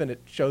 And often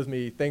it shows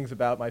me things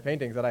about my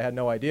paintings that I had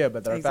no idea,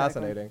 but that are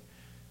fascinating.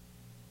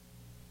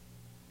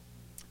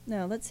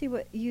 No, let's see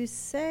what you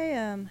say.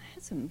 I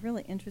had some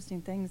really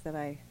interesting things that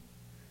I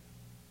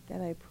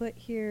put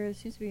here. It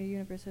seems to be a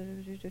universe.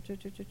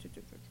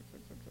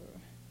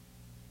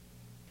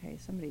 Okay,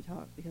 somebody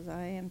talk because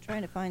I am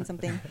trying to find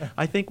something.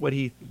 I think what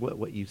you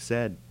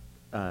said,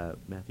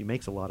 Matthew,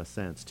 makes a lot of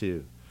sense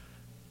too.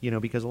 You know,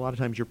 because a lot of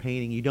times you're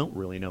painting, you don't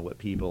really know what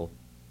people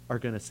are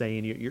going to say,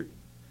 and you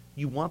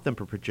want them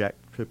to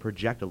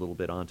project a little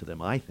bit onto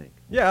them. I think.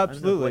 Yeah,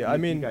 absolutely. I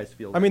mean, you guys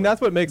feel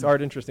that's what makes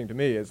art interesting to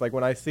me. Is like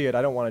when I see it,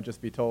 I don't want to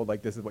just be told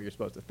like this is what you're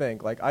supposed to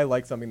think. Like I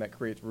like something that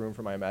creates room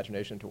for my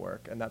imagination to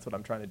work, and that's what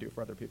I'm trying to do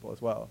for other people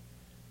as well.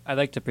 I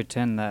like to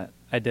pretend that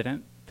I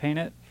didn't paint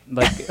it,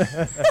 like,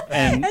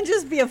 and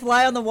just be a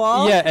fly on the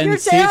wall. Yeah, and you're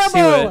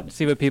terrible.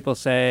 see what people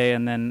say,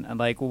 and then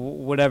like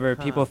whatever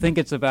people think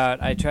it's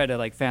about, I try to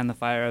like fan the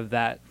fire of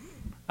that.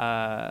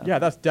 Yeah,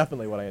 that's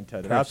definitely what I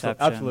intended.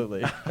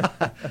 Absolutely.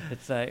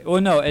 It's like,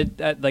 well, no,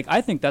 like I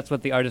think that's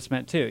what the artist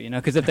meant too, you know,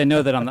 because if they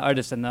know that I'm the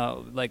artist, then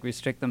they'll like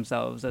restrict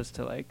themselves as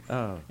to like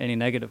any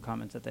negative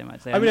comments that they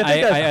might say. I mean,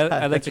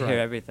 I like to hear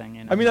everything.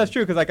 You know? I mean, that's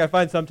true because like I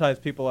find sometimes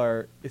people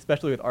are,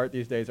 especially with art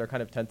these days, are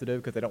kind of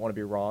tentative because they don't want to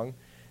be wrong.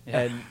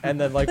 Yeah. And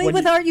then like but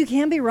with art you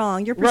can be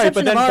wrong. Your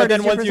perception of art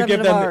is your perception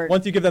of art.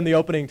 Once you give them the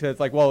opening to it's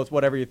like, well, it's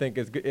whatever you think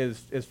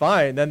is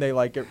fine. Then they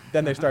like it,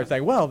 then they start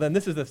saying, well, then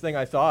this is this thing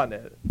I saw in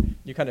it.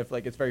 you kind of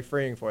like it's very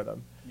freeing for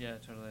them. Yeah,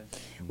 totally.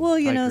 Well,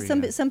 you I know,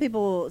 agree, some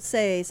people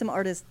say, some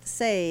artists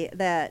say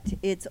that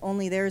it's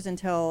only theirs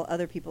until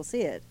other people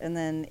see it, and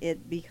then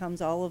it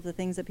becomes all of the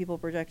things that people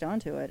project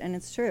onto it, and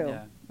it's true.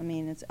 Yeah. I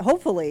mean, it's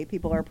hopefully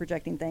people are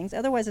projecting things.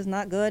 Otherwise, it's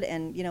not good.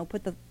 And you know,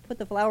 put the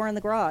flower in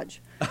the garage.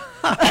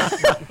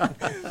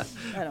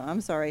 I'm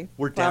sorry.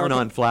 We're down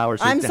on flowers.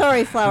 I'm We're down-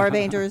 sorry, flower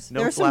painters.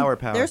 No flower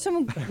power. There's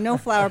some no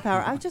flower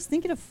power. I was just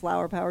thinking of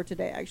flower power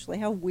today. Actually,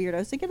 how weird. I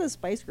was thinking of the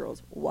Spice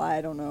Girls. Why?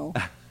 I don't know.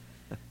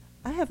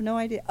 I have no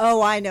idea.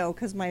 Oh, I know,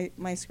 because my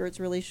skirt's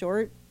really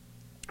short.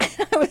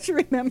 I was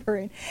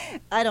remembering.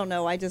 I don't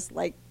know. I just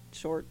like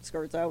short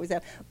skirts. I always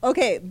have.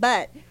 Okay,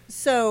 but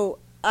so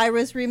I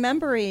was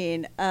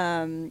remembering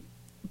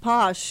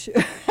Posh,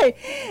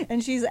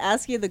 and she's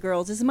asking the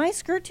girls, "Is my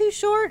skirt too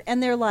short?"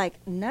 And they're like,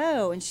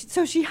 "No." And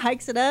so she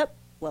hikes it up.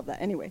 Love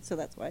that. Anyway, so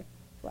that's why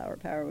flower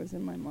power was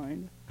in my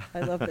mind.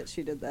 I love that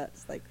she did that.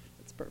 It's like,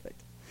 it's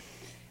perfect.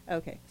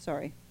 Okay,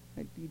 sorry.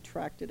 You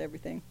tracted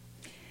everything.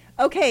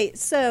 Okay,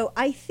 so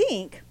I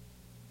think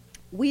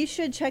we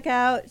should check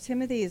out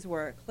Timothy's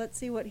work. Let's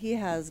see what he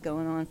has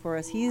going on for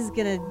us. He's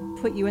going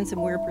to put you in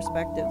some weird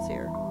perspectives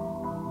here.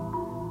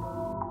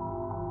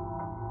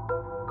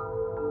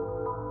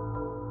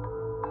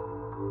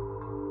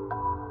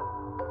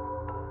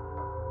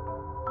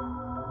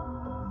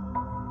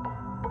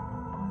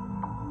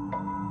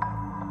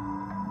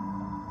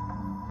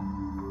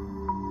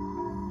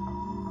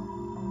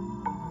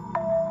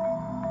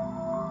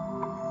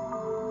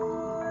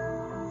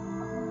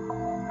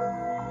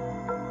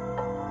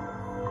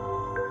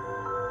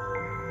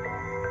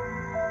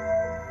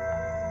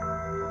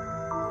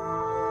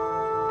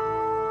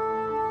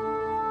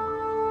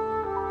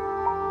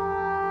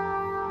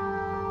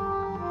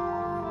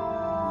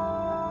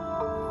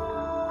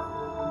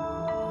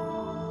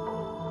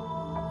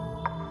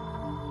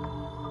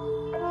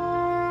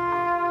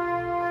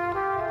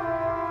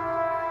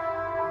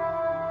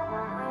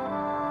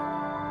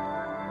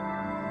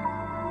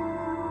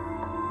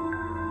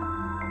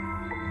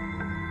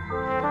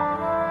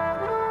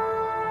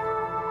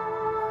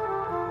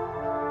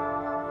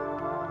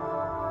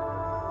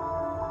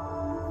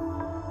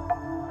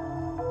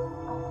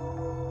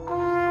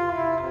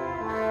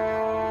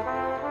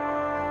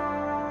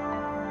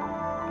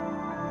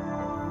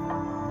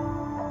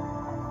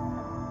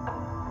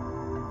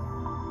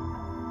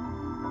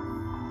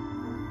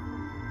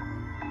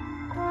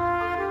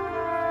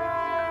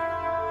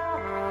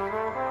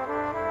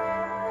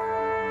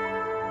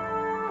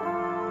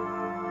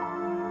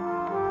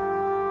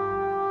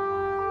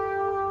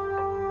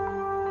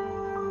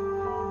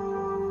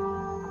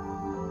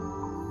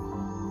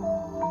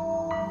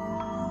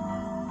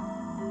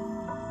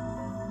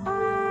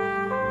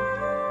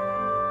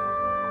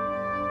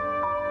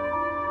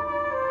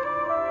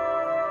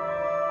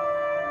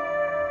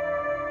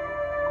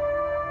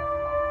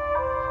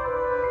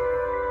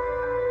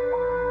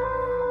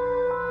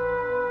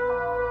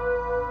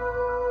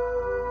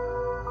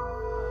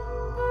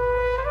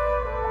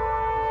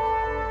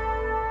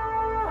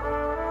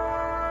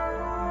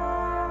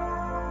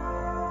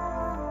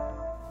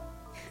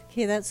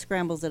 Okay, that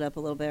scrambles it up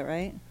a little bit,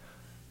 right?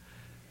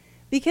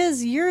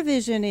 Because your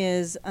vision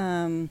is,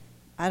 I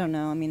don't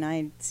know, I mean,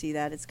 I see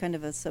that. It's kind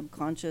of a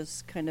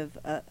subconscious kind of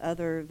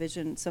other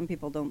vision. Some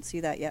people don't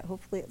see that yet.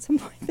 Hopefully at some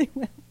point they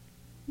will.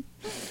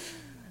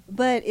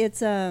 But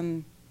it's,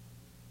 what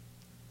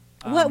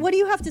do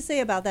you have to say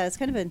about that? It's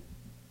kind of an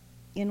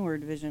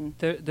inward vision.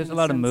 There's a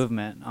lot of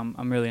movement.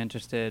 I'm really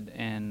interested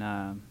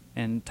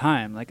in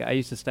time. Like I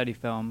used to study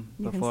film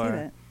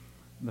before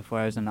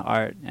I was into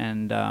art,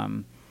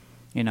 and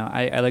you know,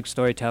 I like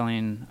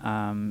storytelling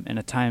in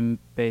a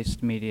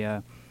time-based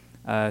media,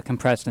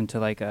 compressed into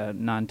like a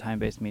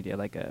non-time-based media,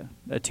 like a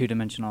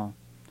two-dimensional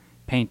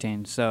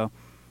painting. So,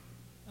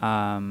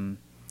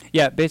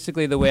 yeah,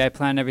 basically the way I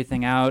plan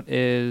everything out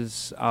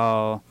is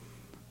I'll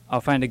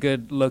find a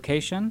good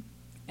location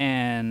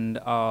and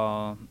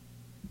I'll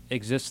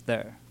exist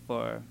there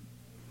for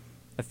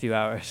a few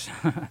hours,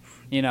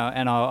 you know,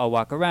 and I'll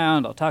walk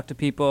around, I'll talk to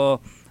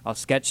people, I'll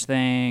sketch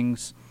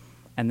things.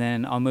 And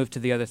then I'll move to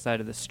the other side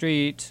of the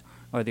street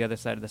or the other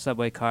side of the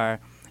subway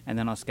car, and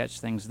then I'll sketch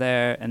things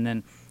there. And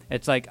then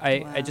it's like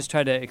I just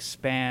try to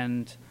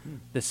expand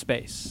the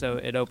space so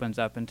it opens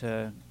up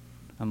into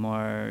a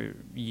more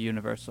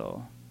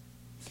universal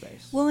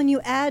space. Well, and you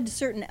add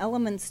certain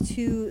elements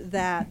to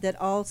that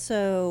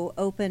also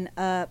open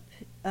up,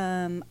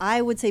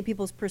 I would say,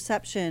 people's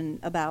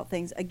perception about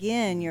things.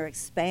 Again, you're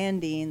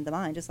expanding the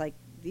mind, just like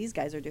these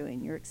guys are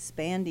doing. You're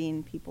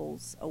expanding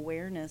people's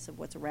awareness of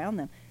what's around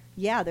them.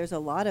 Yeah, there's a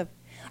lot of,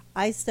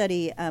 I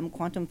study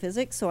quantum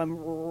physics, so I'm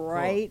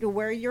right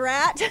where you're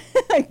at.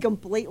 I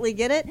completely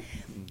get it.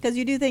 Because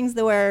you do things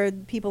where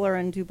people are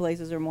in two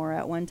places or more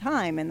at one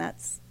time, and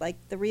that's like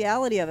the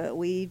reality of it.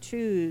 We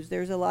choose.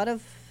 There's a lot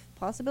of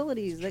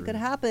possibilities that could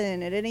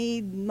happen at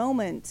any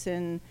moment,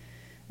 and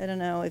I don't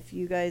know if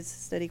you guys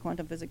study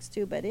quantum physics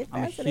too, but it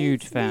I'm a fascinates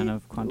huge me. fan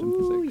of quantum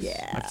Ooh, physics.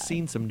 yeah. I've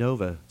seen some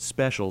NOVA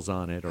specials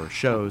on it or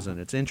shows, and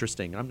it's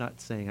interesting. I'm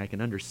not saying I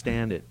can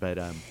understand it, but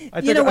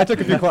I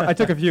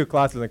took a few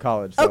classes in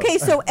college. So. Okay,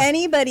 so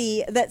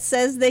anybody that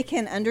says they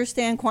can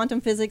understand quantum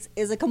physics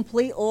is a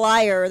complete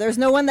liar. There's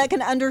no one that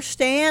can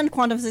understand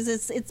quantum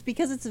physics. It's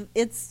because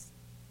it's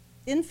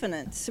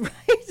infinite,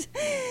 right?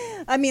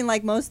 I mean,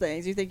 like most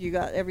things, you think you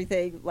got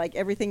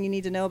everything you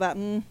need to know about.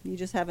 You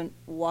just haven't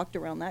walked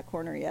around that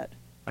corner yet.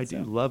 I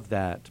do love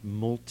that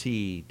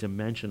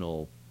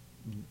multi-dimensional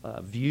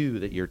view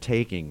that you're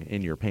taking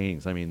in your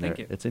paintings. I mean,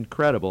 it's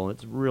incredible.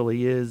 It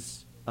really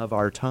is of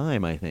our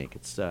time, I think.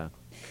 It's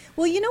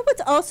Well, you know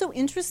what's also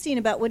interesting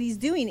about what he's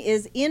doing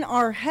is in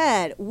our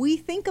head, we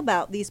think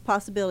about these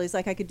possibilities,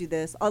 like I could do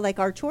this, or like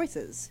our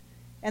choices.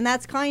 And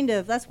that's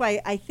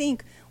why I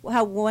think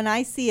how when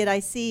I see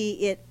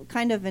it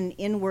kind of an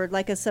inward,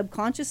 like a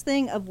subconscious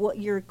thing of what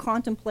your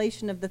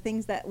contemplation of the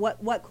things that,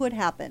 what could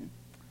happen.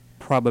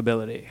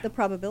 Probability. The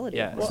probability.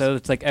 Yeah, so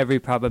it's like every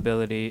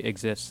probability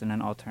exists in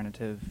an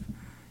alternative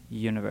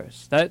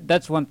universe.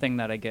 That's one thing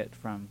that I get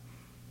from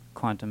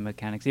quantum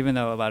mechanics, even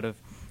though a lot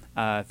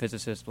of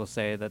physicists will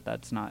say that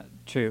that's not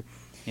true,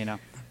 you know.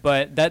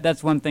 But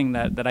that's one thing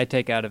that I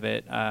take out of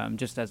it.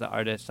 Just as an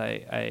artist, I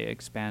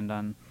expand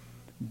on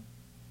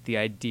the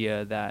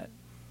idea that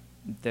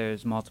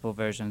there's multiple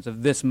versions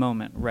of this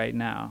moment right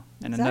now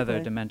in another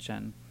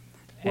dimension,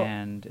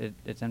 and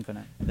it's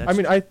infinite. I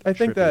mean, I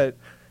think that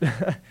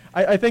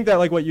I think that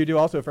like what you do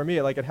also for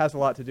me, like it has a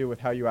lot to do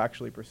with how you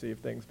actually perceive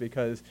things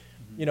because,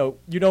 you know,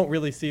 you don't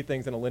really see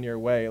things in a linear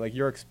way. Like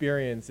your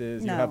experience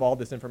is you have all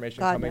this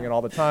information coming in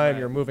all the time.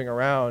 You're moving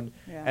around,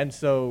 and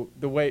so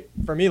the way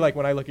for me, like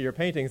when I look at your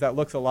paintings, that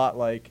looks a lot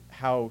like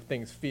how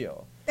things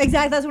feel.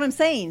 Exactly, that's what I'm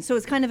saying. So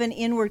it's kind of an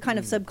inward, kind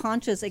of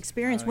subconscious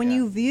experience when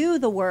you view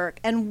the work,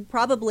 and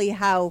probably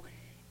how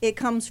it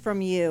comes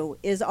from you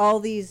is all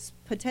these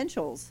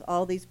potentials,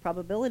 all these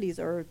probabilities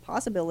or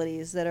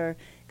possibilities that are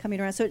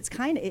coming around. So it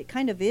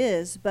kind of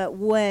is, but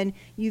when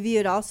you view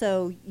it,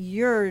 also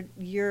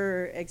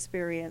your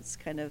experience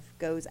kind of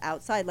goes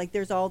outside. Like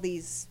there's all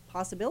these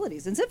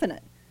possibilities. It's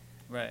infinite.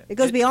 Right. It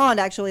goes beyond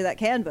actually that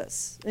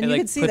canvas, and you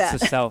can see that. It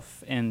puts the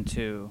self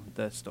into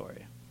the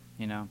story,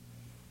 you know.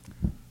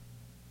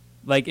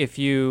 Like if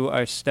you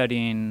are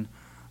studying,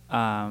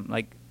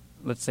 like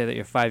let's say that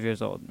you're 5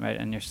 years old, right,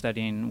 and you're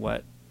studying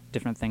what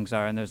different things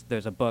are, and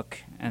there's a book,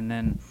 and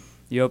then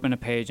you open a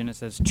page and it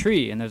says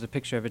tree, and there's a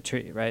picture of a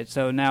tree, right?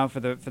 So now for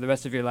the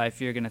rest of your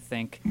life, you're going to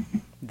think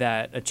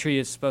that a tree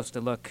is supposed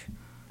to look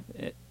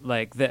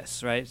like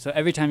this, right? So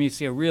every time you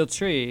see a real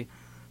tree,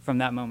 from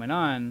that moment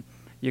on,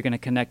 you're going to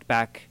connect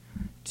back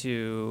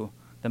to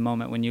the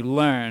moment when you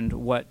learned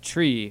what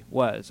tree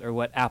was, or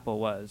what apple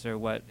was, or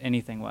what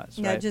anything was.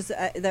 Yeah, right? just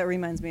that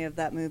reminds me of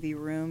that movie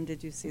Room.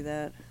 Did you see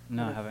that?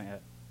 No, I haven't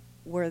yet.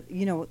 Where I the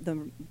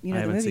haven't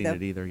movie seen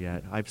it either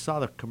yet. I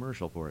saw the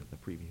commercial for it, the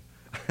preview.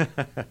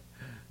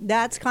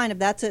 That's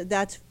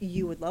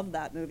you would love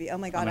that movie. Oh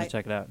my God, I'm gonna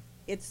check it out.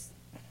 It's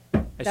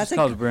just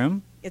called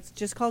Room. It's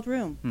just called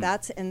Room.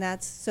 That's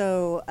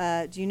so.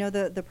 Do you know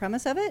the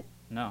premise of it?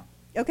 No.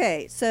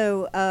 Okay,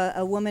 so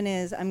a woman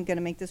is, I'm going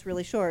to make this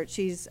really short,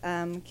 she's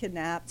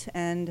kidnapped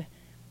and,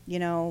 you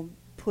know,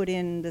 put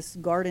in this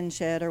garden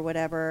shed or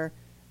whatever,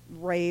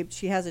 raped.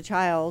 She has a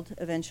child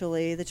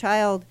eventually. The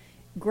child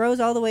grows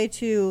all the way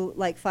to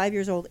like 5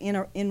 years old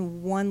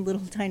in one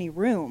little tiny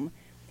room.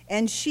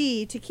 And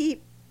she, to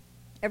keep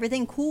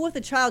everything cool with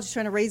the child, she's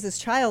trying to raise this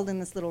child in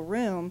this little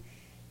room.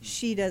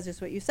 She does just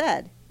what you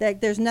said,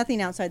 that there's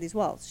nothing outside these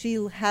walls. She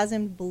has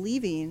him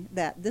believing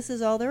that this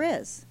is all there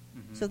is.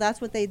 So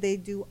that's what they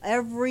do,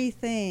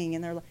 everything,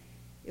 and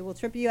it will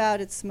trip you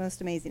out. It's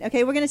most amazing.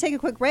 Okay, we're going to take a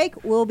quick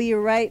break. We'll be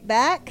right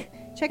back.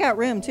 Check out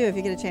Room, too, if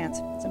you get a chance.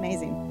 It's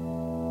amazing.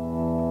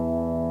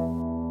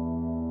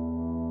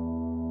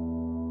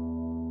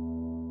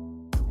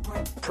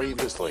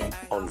 Previously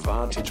on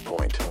Vantage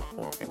Point.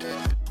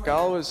 I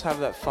always have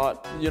that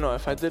thought, you know,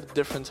 if I did a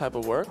different type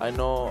of work, I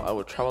know I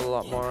would travel a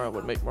lot more, I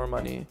would make more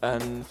money,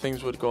 and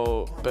things would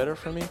go better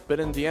for me. But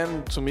in the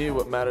end, to me,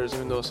 what matters,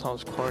 even though it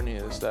sounds corny,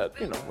 is that,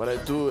 you know, what I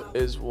do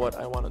is what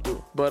I want to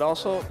do. But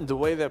also the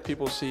way that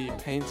people see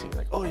painting,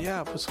 like, oh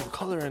yeah, put some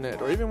color in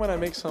it. Or even when I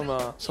make some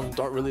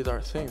dark, really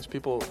dark things,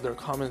 people, their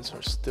comments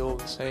are still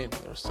the same.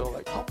 They're still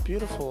like, how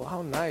beautiful,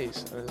 how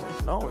nice. And it's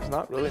like, no, it's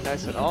not really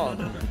nice at all.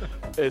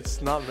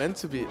 It's not meant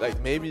to be.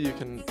 Like, maybe you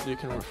can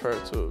refer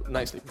to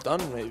nicely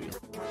done, maybe.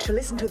 To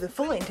listen to the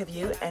full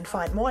interview and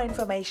find more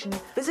information,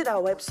 visit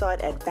our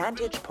website at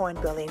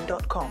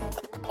vantagepointberlin.com.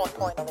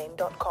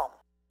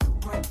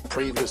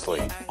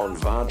 Previously on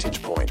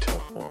Vantage Point.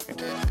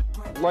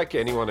 Like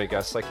anyone, I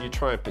guess, like you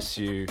try and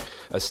pursue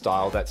a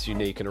style that's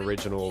unique and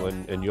original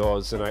and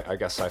yours, and I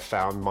guess I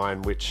found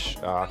mine, which,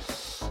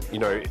 you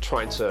know,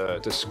 trying to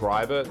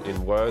describe it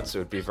in words, it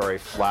would be very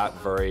flat,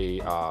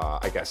 very,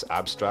 I guess,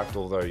 abstract,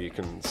 although you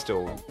can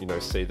still, you know,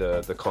 see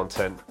the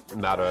content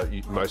matter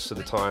most of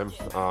the time.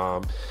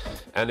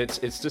 And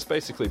it's just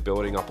basically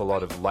building up a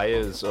lot of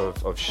layers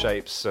of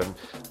shapes, and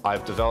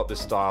I've developed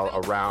this style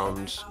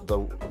around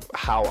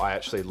how I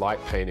actually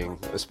like painting,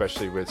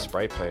 especially with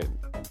spray paint.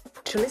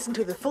 To listen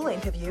to the full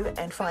interview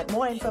and find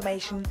more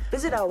information,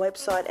 visit our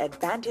website at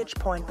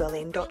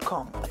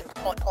vantagepointberlin.com.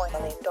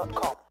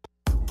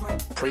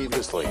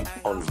 Previously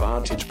on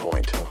Vantage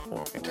Point.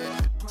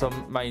 So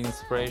my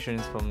inspiration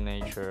is from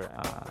nature,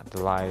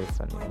 the life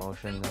and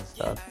emotion and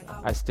stuff.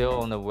 I'm still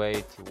on the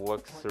way to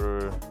work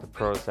through the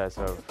process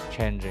of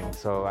changing,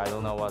 so I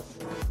don't know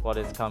what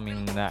is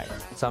coming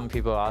next. Some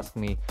people ask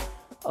me,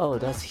 oh,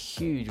 that's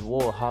huge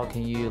wall, how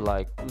can you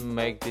like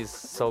make this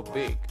so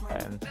big?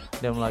 And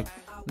then I'm like,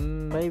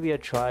 maybe I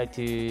try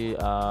to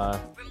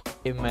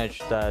image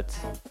that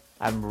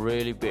I'm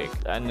really big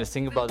and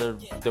think about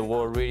the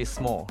world really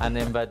small, and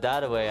then by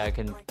that way I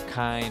can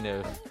kind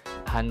of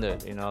handle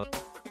it, you know.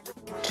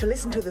 To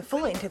listen to the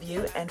full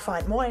interview and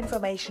find more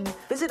information,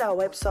 visit our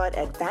website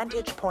at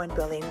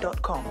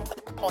vantagepointberlin.com.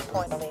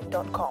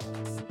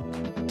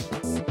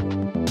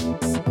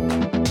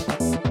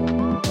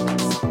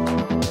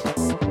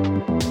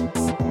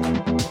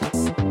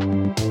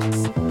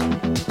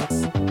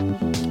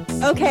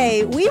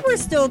 Okay, we were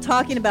still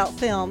talking about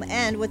film,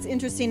 and what's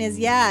interesting is,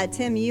 yeah,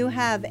 Tim, you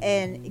had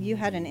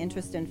an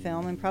interest in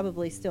film and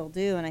probably still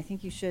do, and I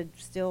think you should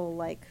still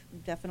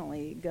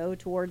definitely go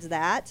towards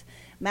that.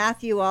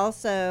 Matthew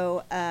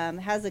also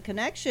has a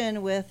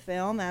connection with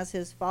film, as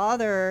his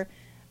father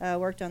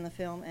worked on the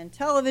film and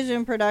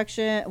television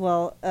production.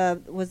 Well,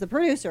 was the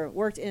producer,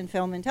 worked in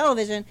film and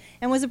television,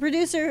 and was a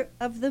producer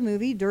of the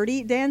movie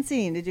Dirty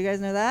Dancing. Did you guys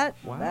know that?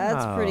 Wow,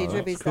 that's pretty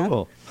trippy stuff.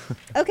 Cool.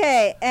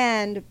 Okay,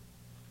 and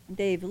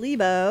Dave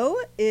Lebow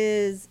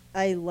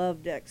I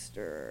love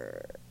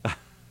Dexter.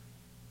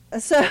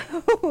 So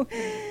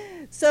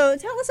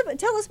tell us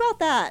about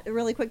that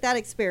really quick, that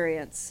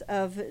experience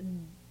of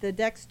the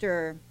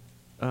Dexter.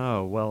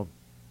 Oh, well,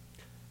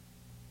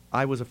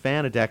 I was a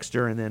fan of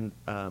Dexter, and then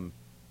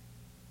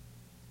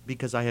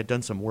because I had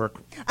done some work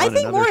on I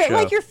think more show.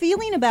 like your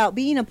feeling about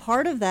being a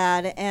part of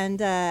that and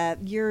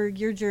your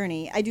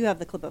journey. I do have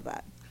the clip of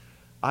that.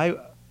 I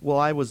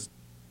was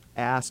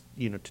asked,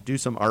 to do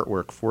some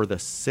artwork for the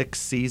 6th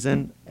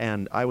season,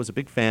 and I was a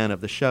big fan of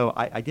the show.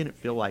 I didn't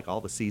feel like all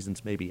the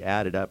seasons maybe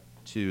added up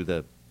to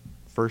the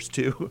first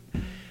 2,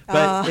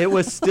 but it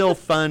was still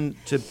fun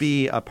to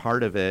be a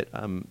part of it.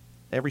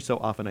 Every so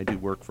often I do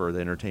work for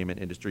the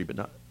entertainment industry, but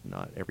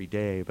not every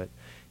day. But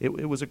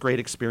it was a great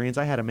experience.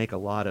 I had to make a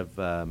lot of,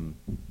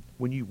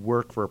 when you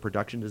work for a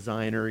production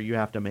designer, you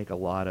have to make a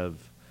lot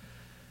of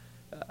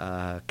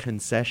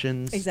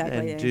concessions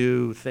and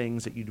do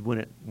things that you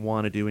wouldn't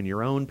want to do in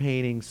your own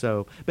painting.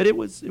 So, but it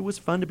was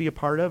fun to be a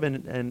part of,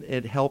 and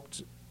it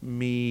helped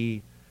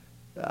me.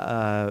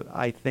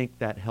 I think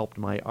that helped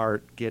my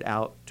art get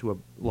out to a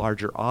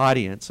larger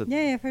audience.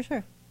 Yeah, for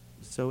sure.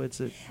 So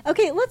it's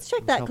okay. Let's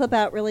check that clip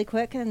out really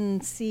quick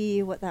and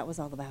see what that was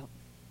all about.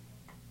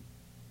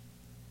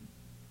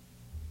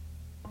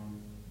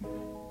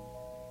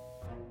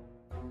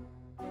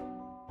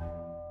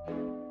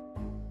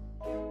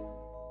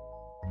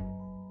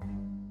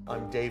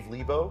 I'm Dave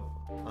Lebow.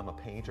 I'm a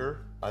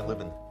painter. I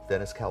live in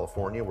Venice,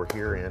 California. We're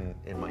here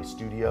in my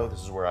studio.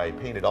 This is where I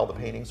painted all the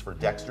paintings for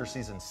Dexter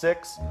Season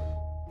 6.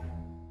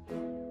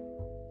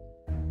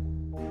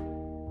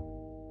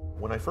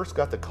 When I first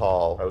got the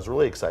call, I was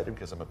really excited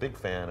because I'm a big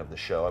fan of the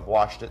show. I've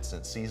watched it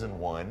since Season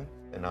 1,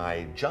 and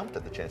I jumped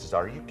at the chances.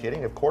 Are you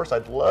kidding? Of course,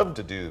 I'd love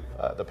to do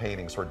the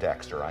paintings for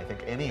Dexter. I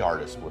think any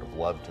artist would have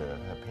loved to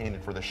have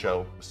painted for the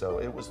show, so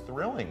it was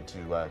thrilling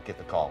to get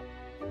the call.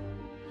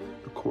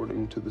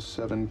 According to the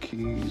 7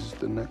 keys,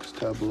 the next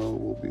tableau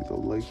will be the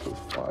Lake of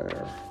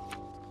Fire.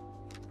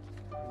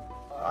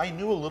 I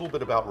knew a little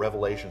bit about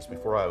Revelations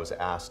before I was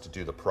asked to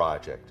do the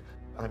project.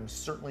 I'm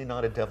certainly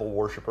not a devil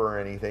worshiper or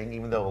anything,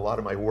 even though a lot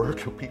of my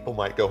work, people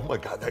might go, oh my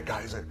God, that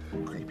guy's a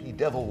creepy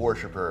devil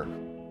worshiper.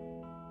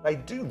 I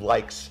do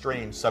like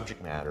strange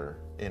subject matter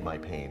in my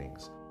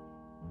paintings.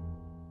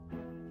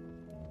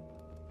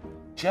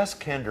 Jess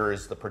Kender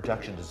is the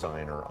production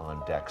designer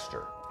on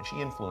Dexter, and she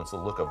influenced the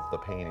look of the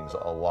paintings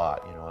a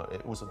lot.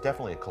 It was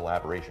definitely a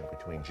collaboration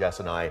between Jess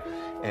and I,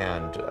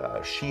 and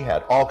she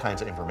had all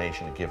kinds of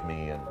information to give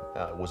me and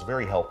was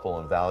very helpful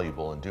and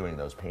valuable in doing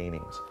those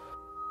paintings.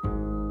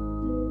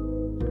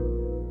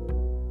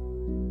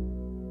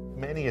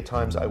 Many a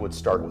times I would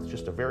start with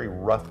just a very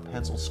rough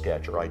pencil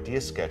sketch or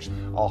idea sketch.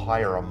 I'll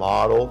hire a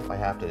model if I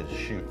have to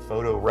shoot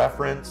photo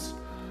reference.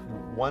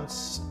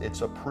 Once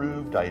it's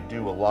approved, I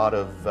do a lot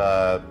of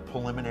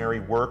preliminary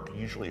work,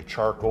 usually a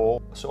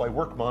charcoal. So I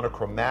work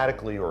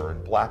monochromatically or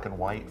in black and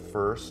white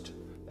first.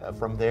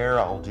 From there,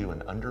 I'll do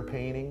an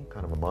underpainting,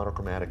 kind of a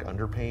monochromatic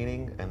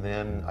underpainting, and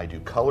then I do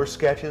color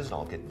sketches, and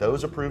I'll get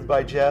those approved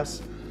by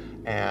Jess.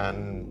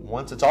 And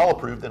once it's all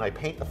approved, then I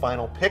paint the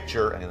final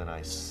picture, and then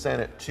I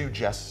send it to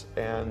Jess,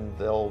 and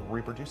they'll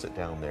reproduce it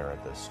down there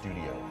at the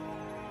studio.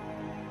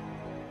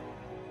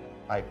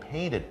 I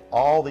painted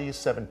all these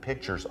 7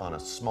 pictures on a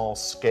small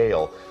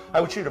scale.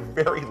 I would shoot a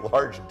very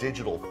large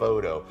digital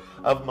photo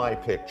of my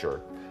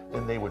picture,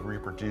 and they would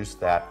reproduce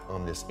that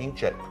on this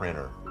inkjet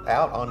printer,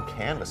 out on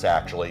canvas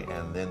actually,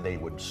 and then they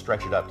would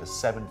stretch it up to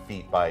 7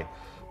 feet by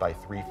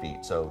 3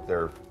 feet. So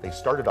they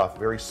started off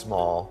very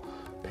small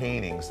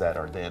paintings that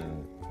are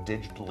then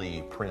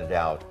digitally printed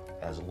out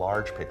as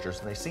large pictures,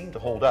 and they seem to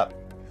hold up.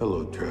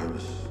 Hello,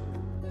 Travis.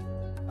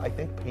 I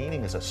think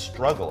painting is a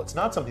struggle. It's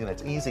not something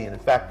that's easy, and in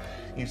fact,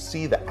 you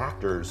see the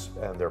actors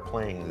and they're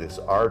playing this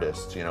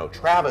artist. You know,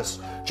 Travis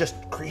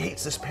just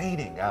creates this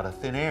painting out of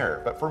thin air.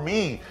 But for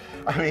me,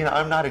 I mean,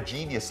 I'm not a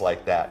genius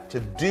like that.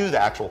 To do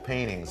the actual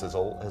paintings is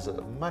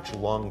a much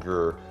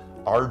longer,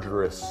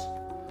 arduous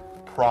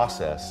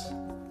process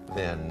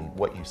than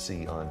what you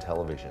see on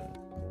television.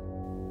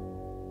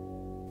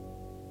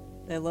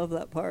 I love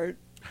that part.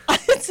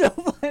 It's so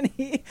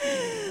funny.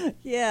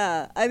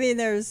 Yeah, I mean,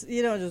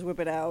 you don't just whip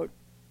it out.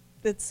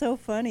 It's so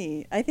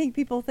funny. I think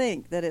people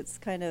think that it's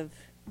kind of...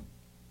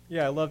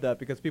 Yeah, I love that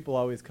because people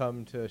always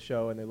come to a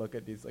show and they look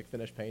at these like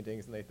finished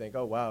paintings and they think,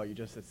 oh wow,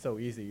 it's so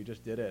easy, you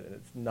just did it, and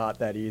it's not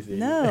that easy.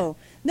 No,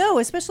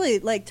 especially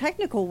like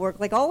technical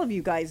work, like all of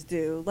you guys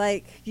do.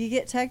 Like you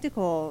get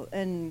technical,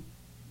 and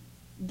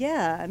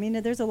yeah, I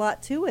mean, there's a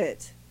lot to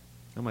it.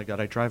 Oh my God,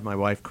 I drive my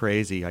wife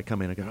crazy. I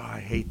come in and go, oh, I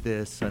hate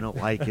this, I don't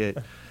like it.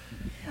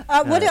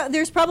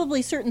 There's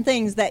probably certain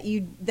things that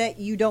you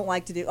don't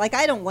like to do. Like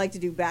I don't like to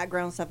do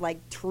background stuff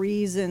like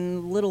trees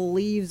and little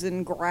leaves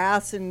and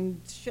grass and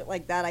shit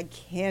like that. I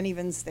can't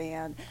even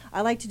stand.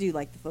 I like to do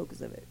like the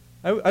focus of it.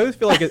 I always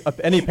feel like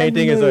any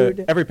painting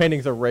every painting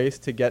is a race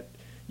to get.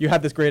 You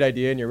have this great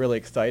idea and you're really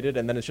excited,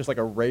 and then it's just like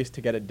a race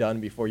to get it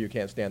done before you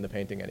can't stand the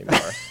painting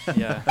anymore.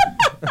 Yeah.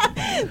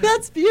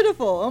 That's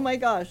beautiful. Oh my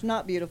gosh,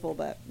 not beautiful,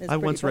 but it's I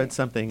once read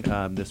something,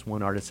 this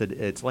one artist said,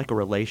 it's like a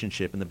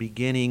relationship. In the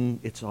beginning,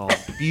 it's all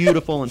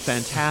beautiful and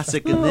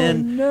fantastic, and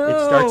then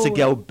it starts to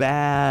go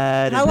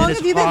bad, and then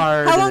it's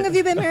hard. How long have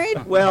you been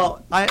married?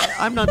 Well,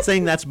 I'm not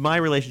saying that's my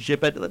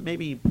relationship, but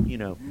maybe,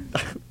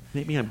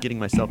 maybe I'm getting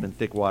myself in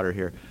thick water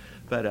here.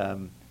 But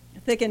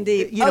thick and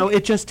deep.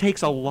 It just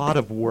takes a lot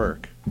of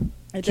work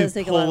to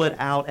pull it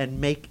out and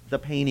make the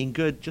painting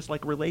good, just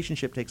like a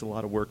relationship takes a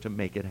lot of work to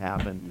make it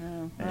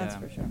happen. No, that's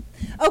for sure.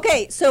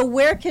 Okay, so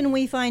where can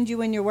we find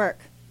you in your work,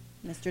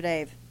 Mr.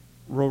 Dave?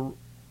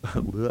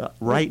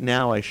 Right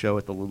now I show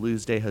at the La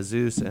Luz de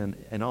Jesus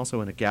and also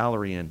in a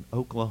gallery in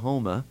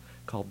Oklahoma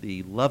called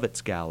the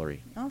Lovitz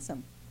Gallery.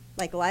 Awesome.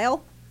 Like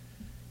Lyle?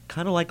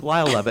 Kind of like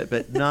Lyle Lovett,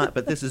 but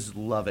this is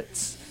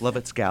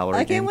Lovitz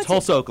Gallery in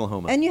Tulsa,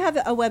 Oklahoma. And you have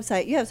a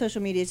website. You have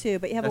social media too,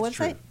 but you have a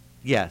website? True.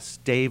 Yes,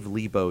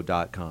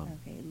 DaveLebow.com.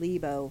 Okay,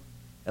 Lebow.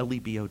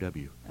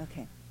 Lebow.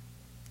 Okay.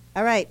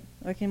 All right.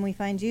 Where can we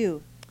find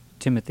you?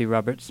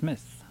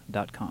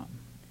 TimothyRobertSmith.com.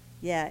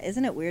 Yeah,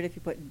 isn't it weird if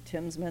you put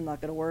Timsman,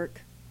 not going to work?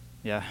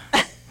 Yeah.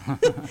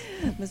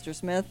 Mr.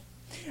 Smith.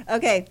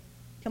 Okay.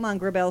 Come on,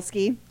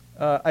 Grabelsky.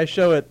 I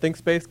show at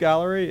ThinkSpace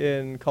Gallery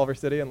in Culver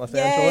City in Los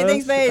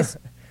Angeles. ThinkSpace.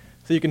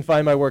 So you can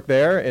find my work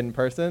there in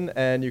person,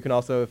 and you can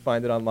also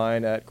find it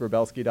online at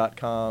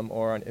Grabelsky.com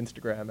or on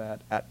Instagram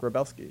at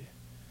Grabelsky.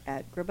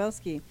 At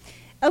Grabelsky.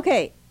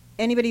 Okay.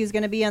 Anybody who's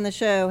going to be on the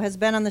show, has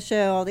been on the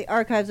show, all the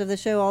archives of the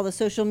show, all the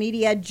social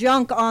media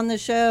junk on the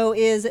show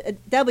is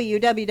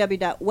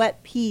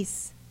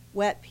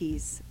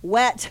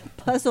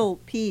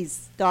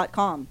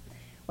www.wetpuzzlepiece.com.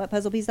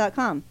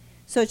 Wetpuzzlepiece.com.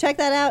 So check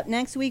that out.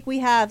 Next week we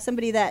have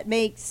somebody that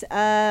makes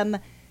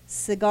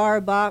cigar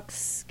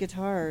box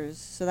guitars.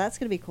 So that's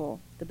going to be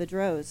cool. The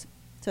Bedros.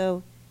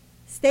 So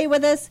stay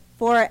with us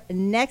for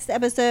next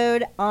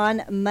episode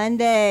on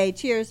Monday.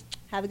 Cheers.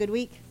 Have a good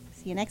week.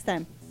 See you next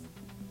time.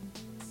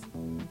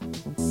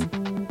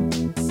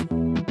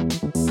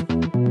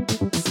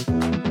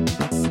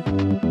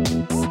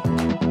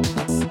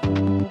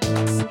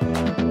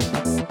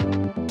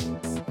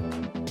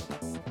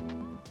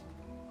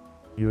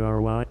 You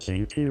are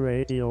watching T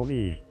Radio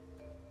V,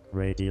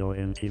 Radio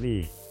and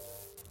TV.